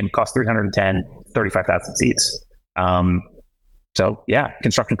Stadium costs $335,000 seats. So yeah,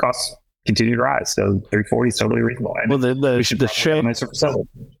 construction costs continue to rise. So 340 is totally reasonable. Well, the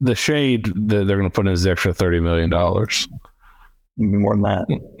shade that they're going to put in is the extra $30 million. More than that.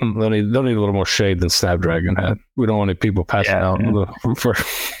 They'll need a little more shade than Snapdragon had. We don't want any people passing out in the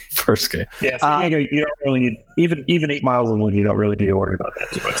first game. Yeah, so you don't really need, even 8 miles inland, you don't really need to worry about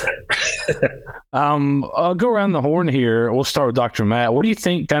that too much. I'll go around the horn here. We'll start with Dr. Matt. What do you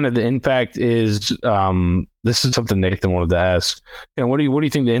think kind of the impact is? This is something Nathan wanted to ask. What do you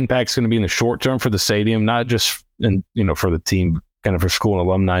think the impact is going to be in the short term for the stadium, not just for the team, kind of for school and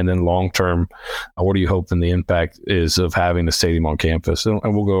alumni, and then long term, what are you hoping the impact is of having the stadium on campus? And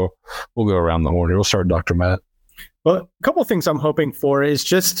we'll go around the horn here. We'll start with Dr. Matt. Well, a couple of things I'm hoping for is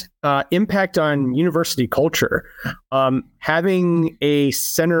just impact on university culture. Having a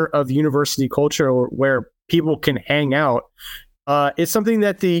center of university culture where people can hang out is something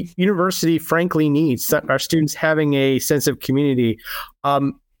that the university frankly needs. Our students having a sense of community.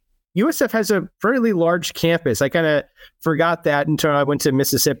 USF has a fairly large campus. I kind of forgot that until I went to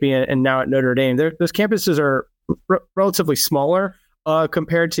Mississippi and now at Notre Dame. Those campuses are relatively smaller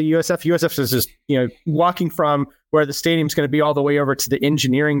compared to USF. USF is just, walking from where the stadium's going to be all the way over to the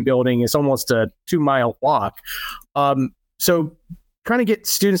engineering building is almost a 2-mile walk. So trying to get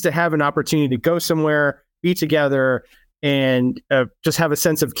students to have an opportunity to go somewhere, be together, and just have a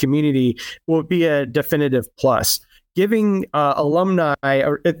sense of community will be a definitive plus. Giving alumni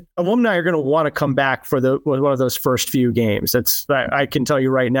are going to want to come back for one of those first few games. I can tell you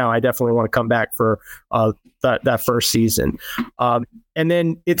right now, I definitely want to come back for that first season. And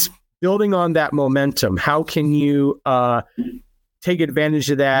then it's building on that momentum. How can you take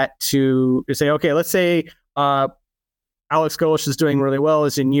advantage of that to say, okay, let's say Alex Golish is doing really well,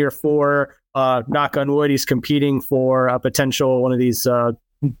 is in year 4, knock on wood, he's competing for a potential one of these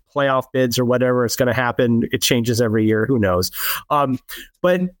playoff bids or whatever is going to happen. It changes every year. Who knows?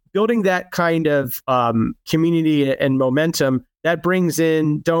 But building that kind of community and momentum, that brings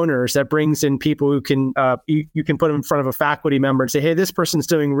in donors, that brings in people who can, you can put them in front of a faculty member and say, hey, this person's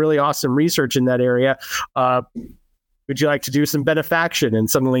doing really awesome research in that area. Would you like to do some benefaction? And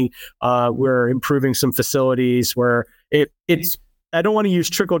suddenly we're improving some facilities where it's, I don't want to use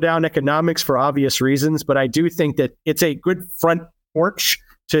trickle down economics for obvious reasons, but I do think that it's a good front porch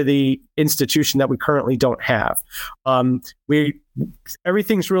to the institution that we currently don't have. We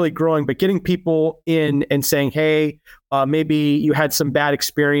everything's really growing, but getting people in and saying, hey, maybe you had some bad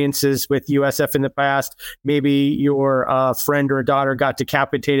experiences with USF in the past. Maybe your friend or daughter got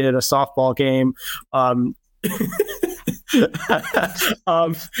decapitated at a softball game.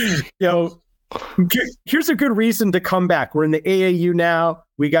 Here's a good reason to come back. We're in the AAU now.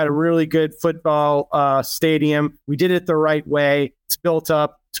 We got a really good football stadium. We did it the right way. It's built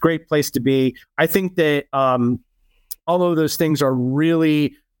up. It's a great place to be. I think that all of those things are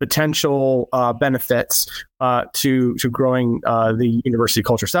really potential benefits to growing the university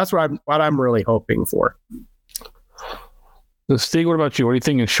culture. So that's what I'm really hoping for. So Steeg, what about you? What are you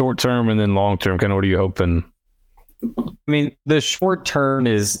thinking short term and then long term? Kind of what are you hoping? I mean, the short term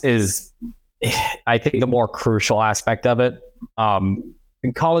is I think the more crucial aspect of it.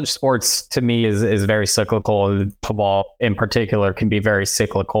 In college sports, to me, is very cyclical. Football, in particular, can be very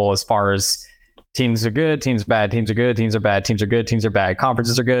cyclical as far as teams are good, teams are bad, teams are good, teams are bad, teams are good, teams are bad.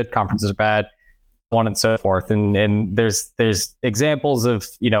 Conferences are good, conferences are bad, so on and so forth. And there's examples of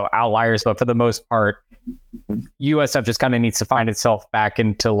outliers, but for the most part, USF just kind of needs to find itself back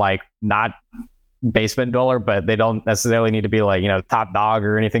into like not basement dweller, but they don't necessarily need to be like top dog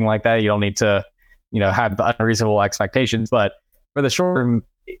or anything like that. You don't need to have unreasonable expectations, but for the short term,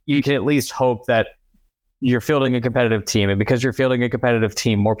 you can at least hope that you're fielding a competitive team, and because you're fielding a competitive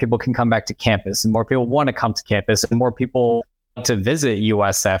team, more people can come back to campus, and more people want to come to campus, and more people want to visit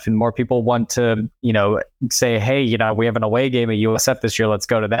USF, and more people want to say, hey, we have an away game at USF this year, let's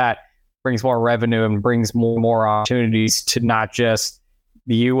go to that. Brings more revenue and brings more opportunities to not just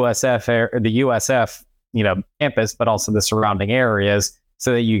the USF campus, but also the surrounding areas,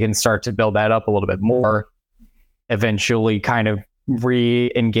 so that you can start to build that up a little bit more, eventually kind of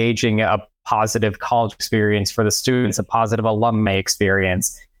re-engaging a positive college experience for the students, a positive alumni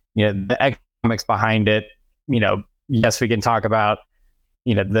experience. The economics behind it, yes, we can talk about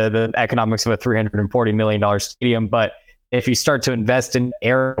the economics of a $340 million stadium, but if you start to invest in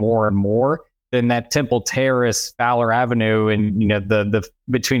air more and more, then that Temple Terrace, Fowler Avenue, and the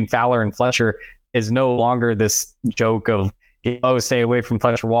between Fowler and Fletcher is no longer this joke of stay away from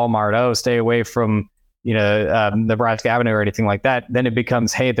Fletcher Walmart, stay away from Nebraska Avenue or anything like that. Then it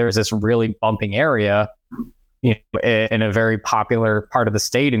becomes, hey, there's this really bumping area in a very popular part of the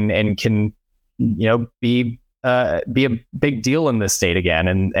state, and can be a big deal in this state again.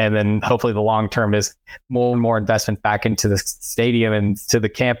 And then hopefully the long term is more and more investment back into the stadium and to the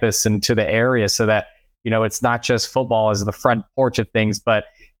campus and to the area, so that it's not just football as the front porch of things, but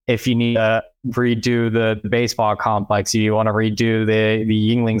if you need to redo the baseball complex, you want to redo the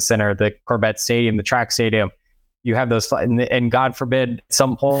Yuengling Center, the Corbett Stadium, the track stadium, you have those, and God forbid at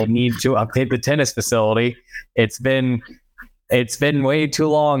some point you need to update the tennis facility. It's been way too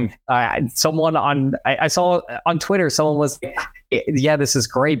long. I saw on Twitter, someone was like, yeah, this is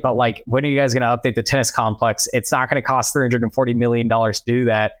great, but like, when are you guys going to update the tennis complex? It's not going to cost $340 million to do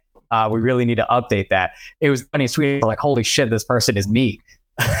that. We really need to update that. It was funny. Sweet, like, holy shit, this person is me.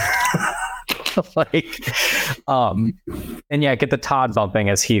 And yeah, get the Todd bumping,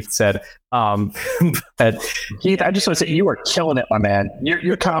 as Heath said. But Heath, I just want to say you are killing it, my man.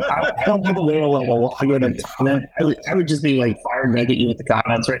 You're I don't have a level. I would just be like firing back at you with the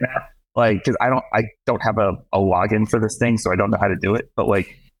comments right now, like, because I don't have a login for this thing, so I don't know how to do it. But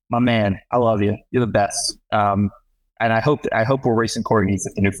like, my man, I love you. You're the best. And I hope we're racing corgis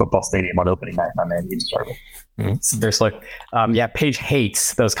at the new football stadium on opening night, my man. You deserve it. Seriously. Paige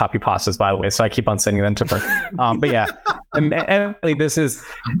hates those copy pastas, by the way, so I keep on sending them to her. But yeah, and this is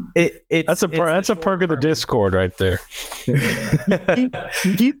it. That's a perk of the Discord right there.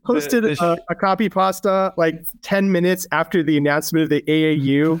 He posted a copy pasta like 10 minutes after the announcement of the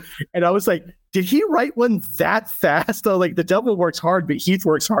AAU, and I was like, did he write one that fast? Like, the devil works hard, but Heath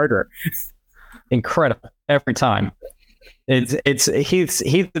works harder. Incredible every time. It's Heath's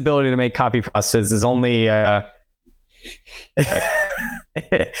ability to make copy pastas is only I'm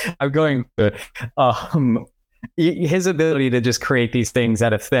going to his ability to just create these things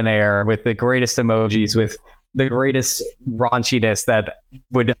out of thin air with the greatest emojis, with the greatest raunchiness that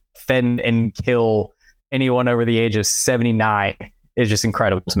would offend and kill anyone over the age of 79 is just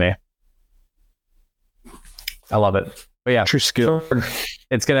incredible to me. I love it. But yeah, true skill.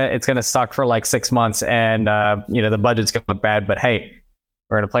 It's gonna suck for like 6 months, and the budget's gonna look bad. But hey,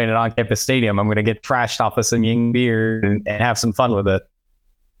 we're gonna play in an on-campus stadium. I'm gonna get trashed off of some Ying beer and have some fun with it.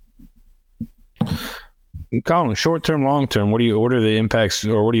 Collin, short term, long term, what are the impacts,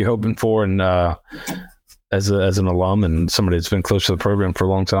 or what are you hoping for? And as an alum and somebody that's been close to the program for a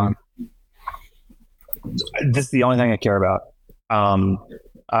long time, this is the only thing I care about. I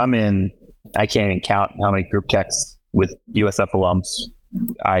can't even count how many group texts with USF alums.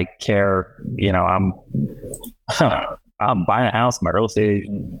 I care, I'm buying a house, my real estate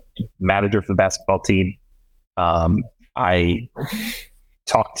agent, manager for the basketball team. I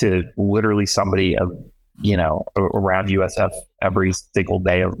talk to literally somebody around USF every single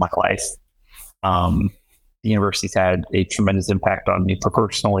day of my life. The university's had a tremendous impact on me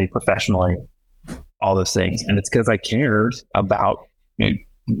personally, professionally, all those things. And it's because I cared about,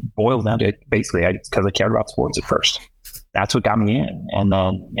 boiled down to it, basically, it's because I cared about sports at first. That's what got me in. And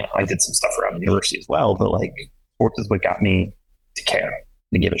then, I did some stuff around the university as well, but like sports is what got me to care,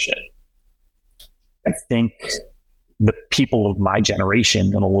 to give a shit. I think the people of my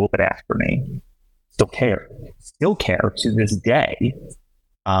generation and a little bit after me still care to this day,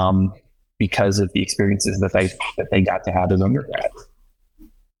 because of the experiences that they got to have as undergrads.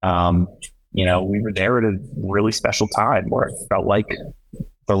 We were there at a really special time where it felt like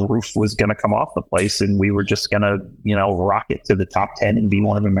the roof was going to come off the place and we were just going to, rocket to the top 10 and be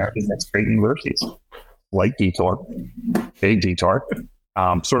one of America's next great universities. Like detour, big detour.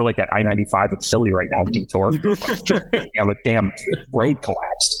 Sort of like that I-95 at Philly right now, detour. The damn road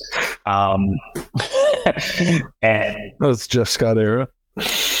collapsed. And that's Jeff Scott era.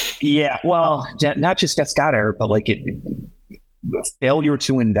 Yeah, well, not just Jeff Scott era, but like failure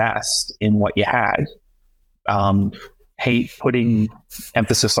to invest in what you had. Hate putting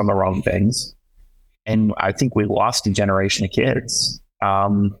emphasis on the wrong things. And I think we lost a generation of kids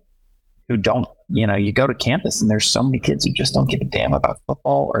who don't, you go to campus and there's so many kids who just don't give a damn about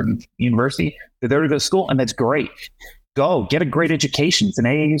football or university. They're there to go to school, and that's great. Go get a great education. It's an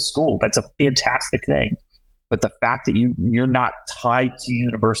AAU school. That's a fantastic thing. But the fact that you're not tied to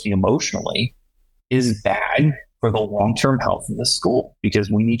university emotionally is bad for the long-term health of the school, because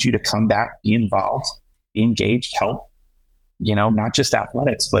we need you to come back, be involved, be engaged, help, not just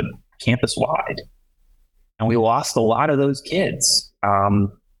athletics, but campus-wide. And we lost a lot of those kids,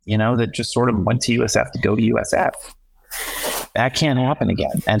 that just sort of went to USF to go to USF. That can't happen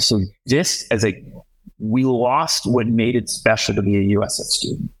again. And so we lost what made it special to be a USF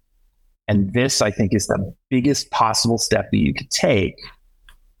student. And this, I think, is the biggest possible step that you could take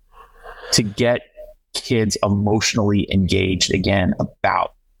to get kids emotionally engaged again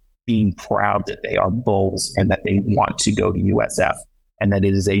about being proud that they are Bulls and that they want to go to USF and that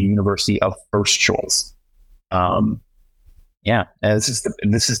it is a university of first choice. And this is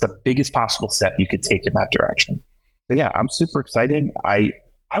the biggest possible step you could take in that direction. But yeah, I'm super excited. I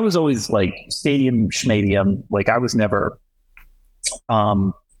was always like stadium schmadium. Like I was never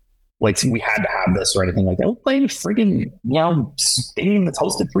like we had to have this or anything like that. We're playing a friggin' stadium that's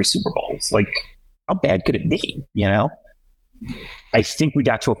hosted 3 Super Bowls. Like, how bad could it be? I think we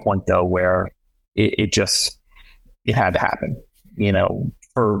got to a point though where it had to happen.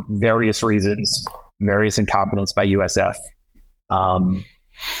 For various reasons, various incompetence by USF.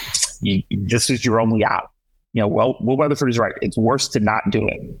 This is your only out. Will Weatherford is right. It's worse to not do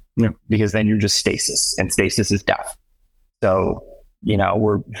it, because then you're just stasis, and stasis is death. So.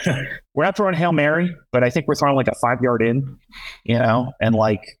 We're not throwing Hail Mary, but I think we're throwing like a 5-yard in, and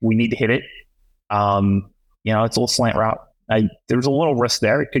like we need to hit it. It's a little slant route. There's a little risk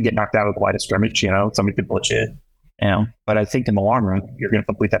there. It could get knocked out of the line of scrimmage, somebody could blitz it, but I think in the long run, you're going to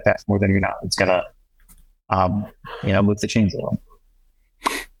complete that pass more than you're not. It's going to, move the chains a little.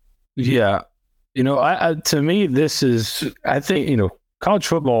 Yeah. To me, this is, I think, college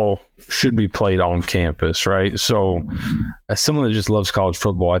football should be played on campus, right? So as someone that just loves college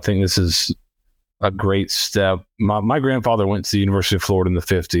football, I think this is a great step. My grandfather went to the University of Florida in the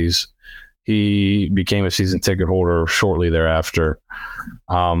 50s. He became a season ticket holder shortly thereafter.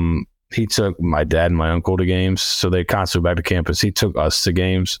 He took my dad and my uncle to games, so they constantly back to campus. He took us to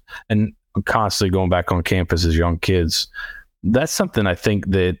games and constantly going back on campus as young kids. That's something I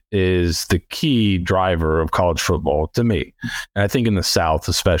think that is the key driver of college football to me. And I think in the South,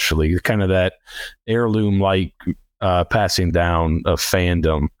 especially, kind of that heirloom-like passing down of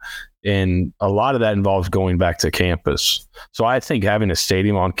fandom. And a lot of that involves going back to campus. So I think having a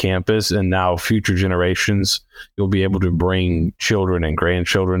stadium on campus, and now future generations, you'll be able to bring children and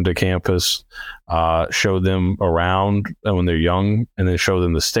grandchildren to campus, show them around when they're young, and then show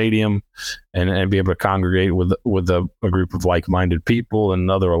them the stadium, and be able to congregate with a group of like-minded people and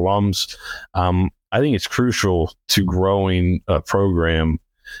other alums. I think it's crucial to growing a program.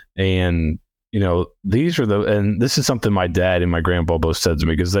 And this is something my dad and my grandpa both said to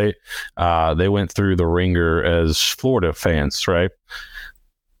me, because they went through the ringer as Florida fans, right?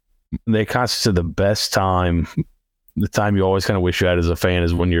 They constantly said the best time, the time you always kind of wish you had as a fan,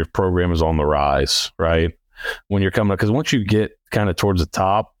 is when your program is on the rise, right? When you're coming up, because once you get kind of towards the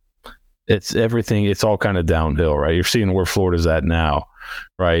top, it's everything. It's all kind of downhill, right? You're seeing where Florida's at now,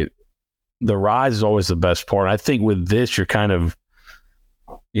 right? The rise is always the best part. I think with this, you're kind of,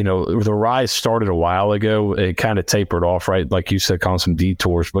 the rise started a while ago. It kind of tapered off, right? Like you said, on some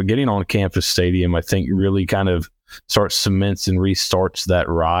detours, but getting on campus stadium, I think really kind of cements and restarts that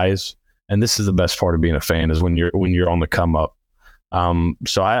rise. And this is the best part of being a fan, is when you're on the come up.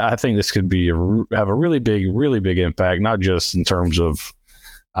 So I think this could have a really big impact, not just in terms of,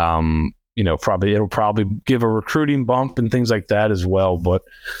 it'll probably give a recruiting bump and things like that as well. But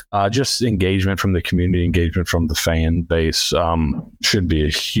just engagement from the community, engagement from the fan base should be a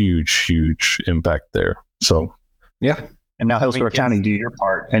huge impact there. So, yeah. And now Hillsborough County, do your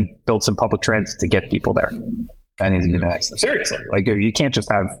part and build some public transit to get people there. That needs to be nice. Seriously, like you can't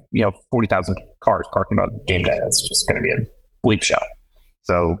just have 40,000 cars parking on game day. That's just going to be a bleep show.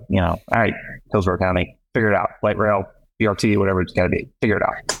 So all right, Hillsborough County, figure it out. Light rail, BRT, whatever it's got to be, figure it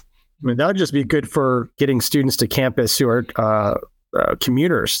out. I mean, that would just be good for getting students to campus who are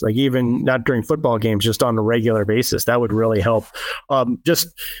commuters, like even not during football games, just on a regular basis. That would really help. Just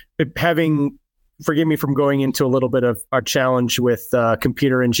having, forgive me from going into a little bit of our challenge with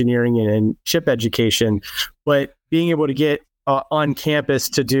computer engineering and chip education, but being able to get on campus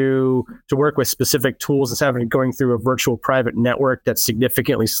to work with specific tools instead of going through a virtual private network that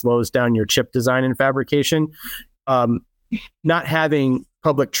significantly slows down your chip design and fabrication. Not having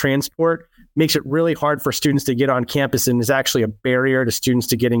public transport makes it really hard for students to get on campus and is actually a barrier to students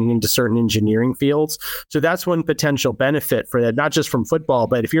to getting into certain engineering fields. So that's one potential benefit for that, not just from football,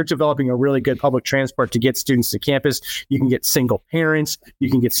 but if you're developing a really good public transport to get students to campus, you can get single parents,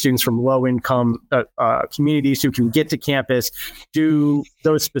 you can get students from low income communities who can get to campus, do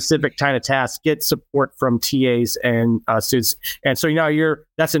those specific kind of tasks, get support from TAs and students. And so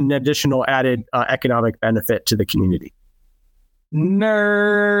that's an additional added economic benefit to the community.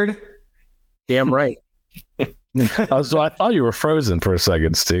 Nerd. Damn right. I thought you were frozen for a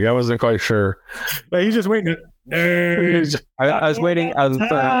second, Steeg. I wasn't quite sure. But he's just waiting. I was waiting.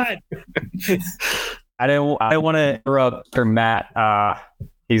 I didn't want to interrupt Matt.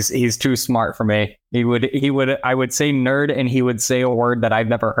 He's too smart for me. I would say nerd, and he would say a word that I've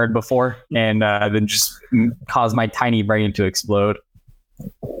never heard before, and then just cause my tiny brain to explode.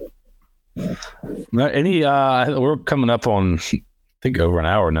 We're coming up on, I think, over an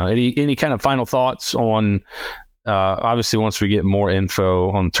hour now. Any kind of final thoughts on, obviously once we get more info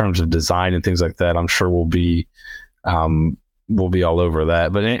on terms of design and things like that, I'm sure we'll be all over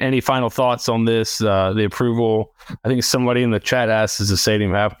that. But any final thoughts on this, the approval? I think somebody in the chat asked, is the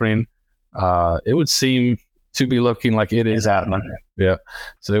stadium happening? It would seem to be looking like it is happening. Yeah.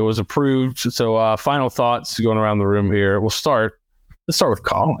 So it was approved. So final thoughts going around the room here. Let's start with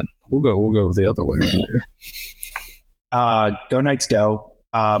Collin. We'll go the other way. Go Knights go.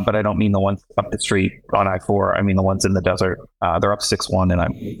 But I don't mean the ones up the street on I-4. I mean the ones in the desert. They're up 6-1, and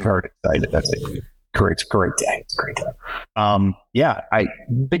I'm very excited. That's a great day. It's a great day.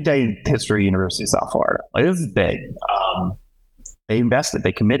 Big day in history, University of South Florida. Like, this is big. They invested.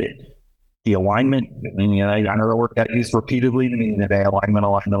 They committed. The alignment. I know the word got used repeatedly today. Alignment.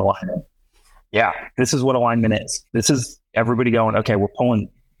 Yeah, this is what alignment is. This is everybody going, okay, we're all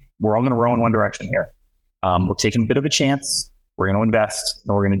going to row in one direction here. We're taking a bit of a chance. We're going to invest,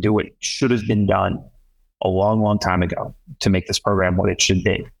 and we're going to do what should have been done a long, long time ago to make this program what it should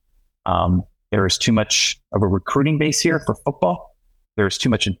be. There is too much of a recruiting base here for football. There's too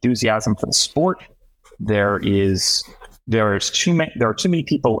much enthusiasm for the sport. There are too many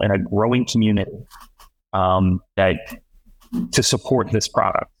people in a growing community that to support this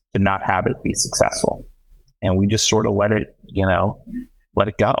product, to not have it be successful. And we just sort of let it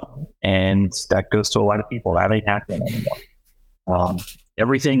go. And that goes to a lot of people. That ain't happening anymore.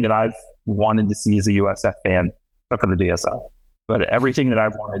 Everything that I've wanted to see as a USF fan, except for the DSO, but everything that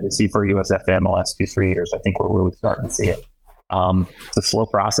I've wanted to see for a USF fan the last 2-3 years, I think we're really starting to see it. It's a slow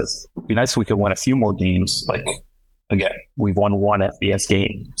process. It'd be nice if we could win a few more games. Like, again, we've won one FBS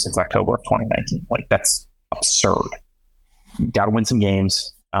game since October of 2019. Like, that's absurd. Got to win some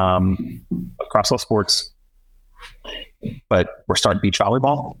games across all sports. But we're starting beach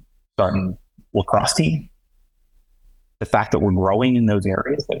volleyball, starting lacrosse team. The fact that we're growing in those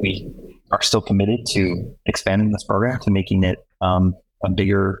areas, that we are still committed to expanding this program, to making it a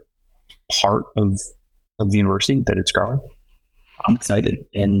bigger part of the university that it's growing. I'm excited.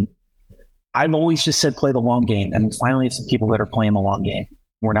 And I've always just said play the long game. And finally, some people that are playing the long game.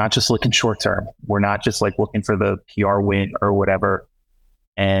 We're not just looking short term. We're not just like looking for the PR win or whatever.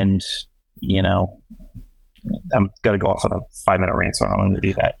 And, I'm going to go off on a 5-minute rant, so I'm going to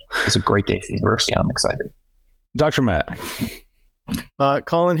do that. It's a great day for the university. I'm excited. Dr. Matt.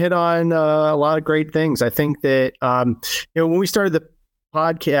 Collin hit on a lot of great things. I think that when we started the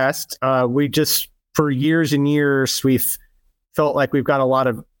podcast, we just for years and years we've felt like we've got a lot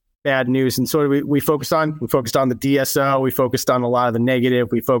of bad news, and so we focused on the DSO. We focused on a lot of the negative.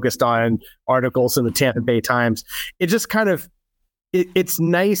 We focused on articles in the Tampa Bay Times. It just kind of it's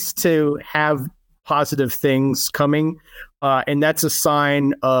nice to have positive things coming, and that's a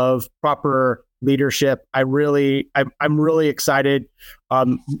sign of proper leadership. I'm really excited.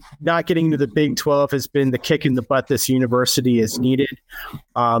 Not getting into the Big 12 has been the kick in the butt this university is needed.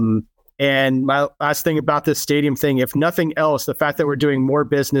 And my last thing about this stadium thing, if nothing else, the fact that we're doing more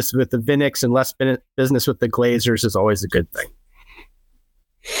business with the Vinniks and less business with the Glazers is always a good thing.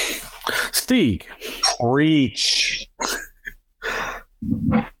 Steeg. Reach.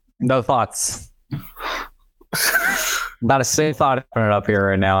 No thoughts. Not a single thought coming up here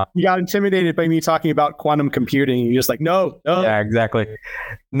right now. You got intimidated by me talking about quantum computing. You're just like, no. Yeah, exactly.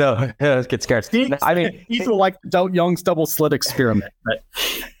 No, let's get scared. I mean, these are like Young's double slit experiment.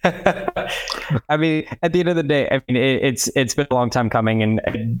 I mean, at the end of the day, I mean, it's been a long time coming,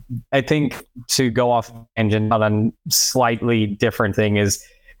 and I think to go off tangent on a slightly different thing is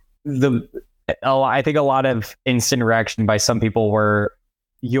I think a lot of instant reaction by some people were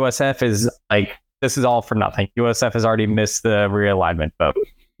USF is like, this is all for nothing. USF has already missed the realignment vote.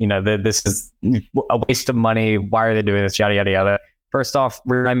 This is a waste of money. Why are they doing this? Yada, yada, yada. First off,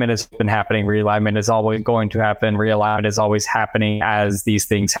 realignment has been happening. Realignment is always going to happen. Realignment is always happening as these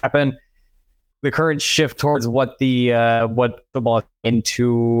things happen. The current shift towards what football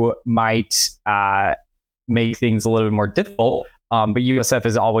into might make things a little bit more difficult. But USF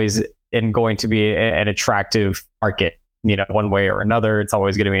is always going to be an attractive market. One way or another, it's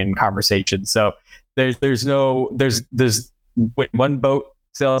always going to be in conversation. So there's one boat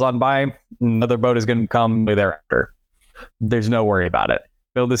sails on by, another boat is going to come thereafter. There's no worry about it.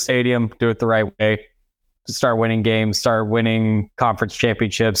 Build the stadium, do it the right way, start winning games, start winning conference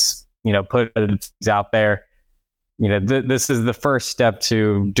championships. Put things out there. This is the first step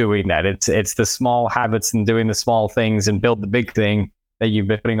to doing that. It's the small habits and doing the small things and build the big thing that you've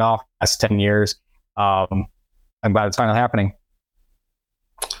been putting off the last 10 years. I'm glad it's finally happening.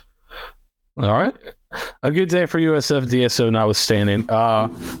 All right. A good day for USF DSO notwithstanding.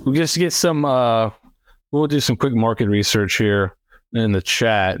 We'll just get some, we'll do some quick market research here in the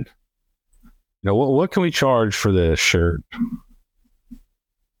chat. What can we charge for this shirt?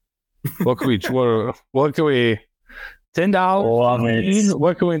 What can we, $10? What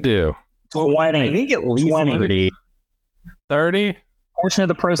can we do? 20. I think at least 20. 30? Portion of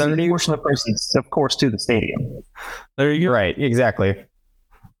the proceeds, of course, to the stadium. There you go. Right, exactly.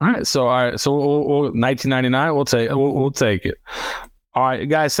 All right, so we'll $19.99. We'll take it. All right,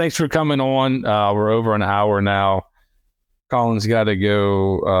 guys, thanks for coming on. We're over an hour now. Collin's got to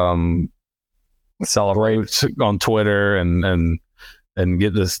go celebrate on Twitter and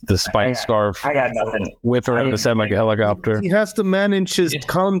get the spike scarf. I got nothing. Whip around his head like a helicopter. He has to manage his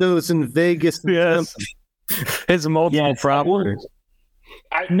condos in Vegas. Yes, his multiple properties.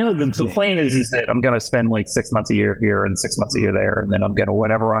 I know the plan is that I'm going to spend like 6 months a year here and 6 months a year there. And then I'm going to,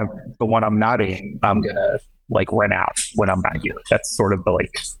 the one I'm not in, I'm going to like rent out when I'm not here. That's sort of the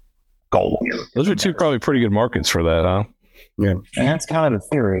goal here. Those are two probably pretty good markets for that, huh? Yeah. And that's kind of the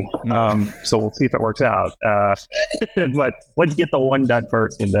theory. So we'll see if it works out. But let's get the one done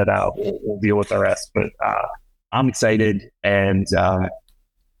first and then we'll deal with the rest. But I'm excited. And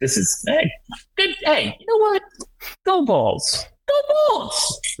this is good. Hey, you know what? Go Bulls.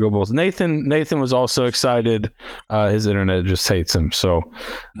 Go Bulls. Nathan was also excited. His internet just hates him. So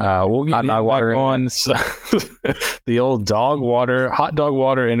we'll get back on the old hot dog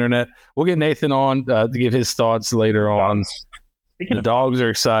water internet. We'll get Nathan on to give his thoughts later on. The dogs are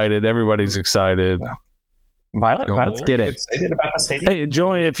excited. Everybody's excited. Let's get it. Hey,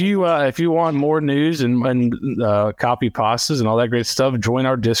 join if you want more news and copy pastas and all that great stuff. Join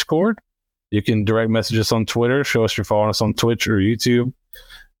our Discord. You can direct message us on Twitter. Show us you're following us on Twitch or YouTube,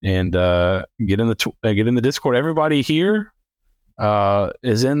 and get in the Discord. Everybody here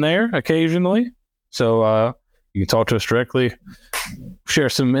is in there occasionally, so you can talk to us directly, share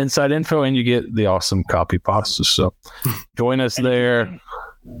some inside info, and you get the awesome copy pastas. So join us there.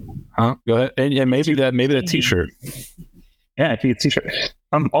 Go ahead, and maybe that T-shirt. Yeah, if you get a T-shirt.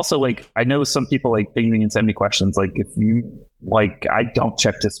 Also, I know some people ping me and send me questions. If you I don't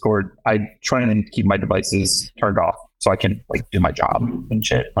check Discord. I try and keep my devices turned off so I can do my job and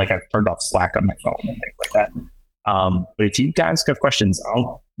shit. I've turned off Slack on my phone and things like that. But if you guys have questions,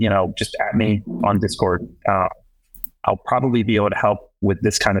 I'll just at me on Discord. I'll probably be able to help with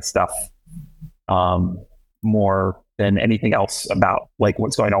this kind of stuff more than anything else about like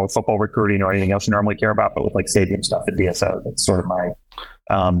what's going on with football recruiting or anything else you normally care about, but with like stadium stuff at DSO, that's sort of my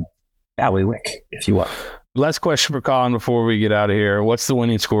bailiwick, if you will. Last question for Collin before we get out of here. What's the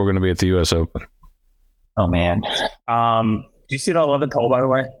winning score going to be at the U.S. Open? Oh, man. Do you see that 11th hole, by the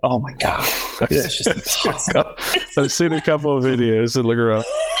way? Oh, my God. It's just impossible. I've seen a couple of videos and look around.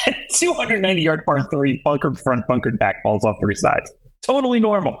 290-yard par 3, bunkered front, bunkered back, balls off 3 sides. Totally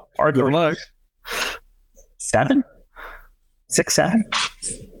normal. Hard Good luck. 7? 6, 7?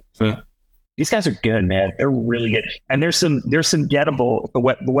 Yeah. These guys are good, man. They're really good. And there's some gettable.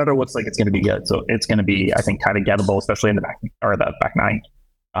 The weather looks like it's going to be good, so it's going to be, I think, kind of gettable, especially in the back 9.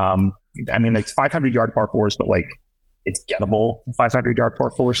 I mean, it's 500-yard par 4s, but like it's gettable 500-yard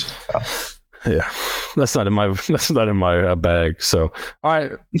par 4s. So. Yeah, that's not in my bag. So, all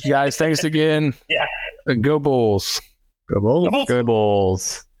right, guys, thanks again. Yeah, Go Bulls. Go Bulls. Good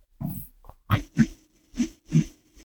Bulls.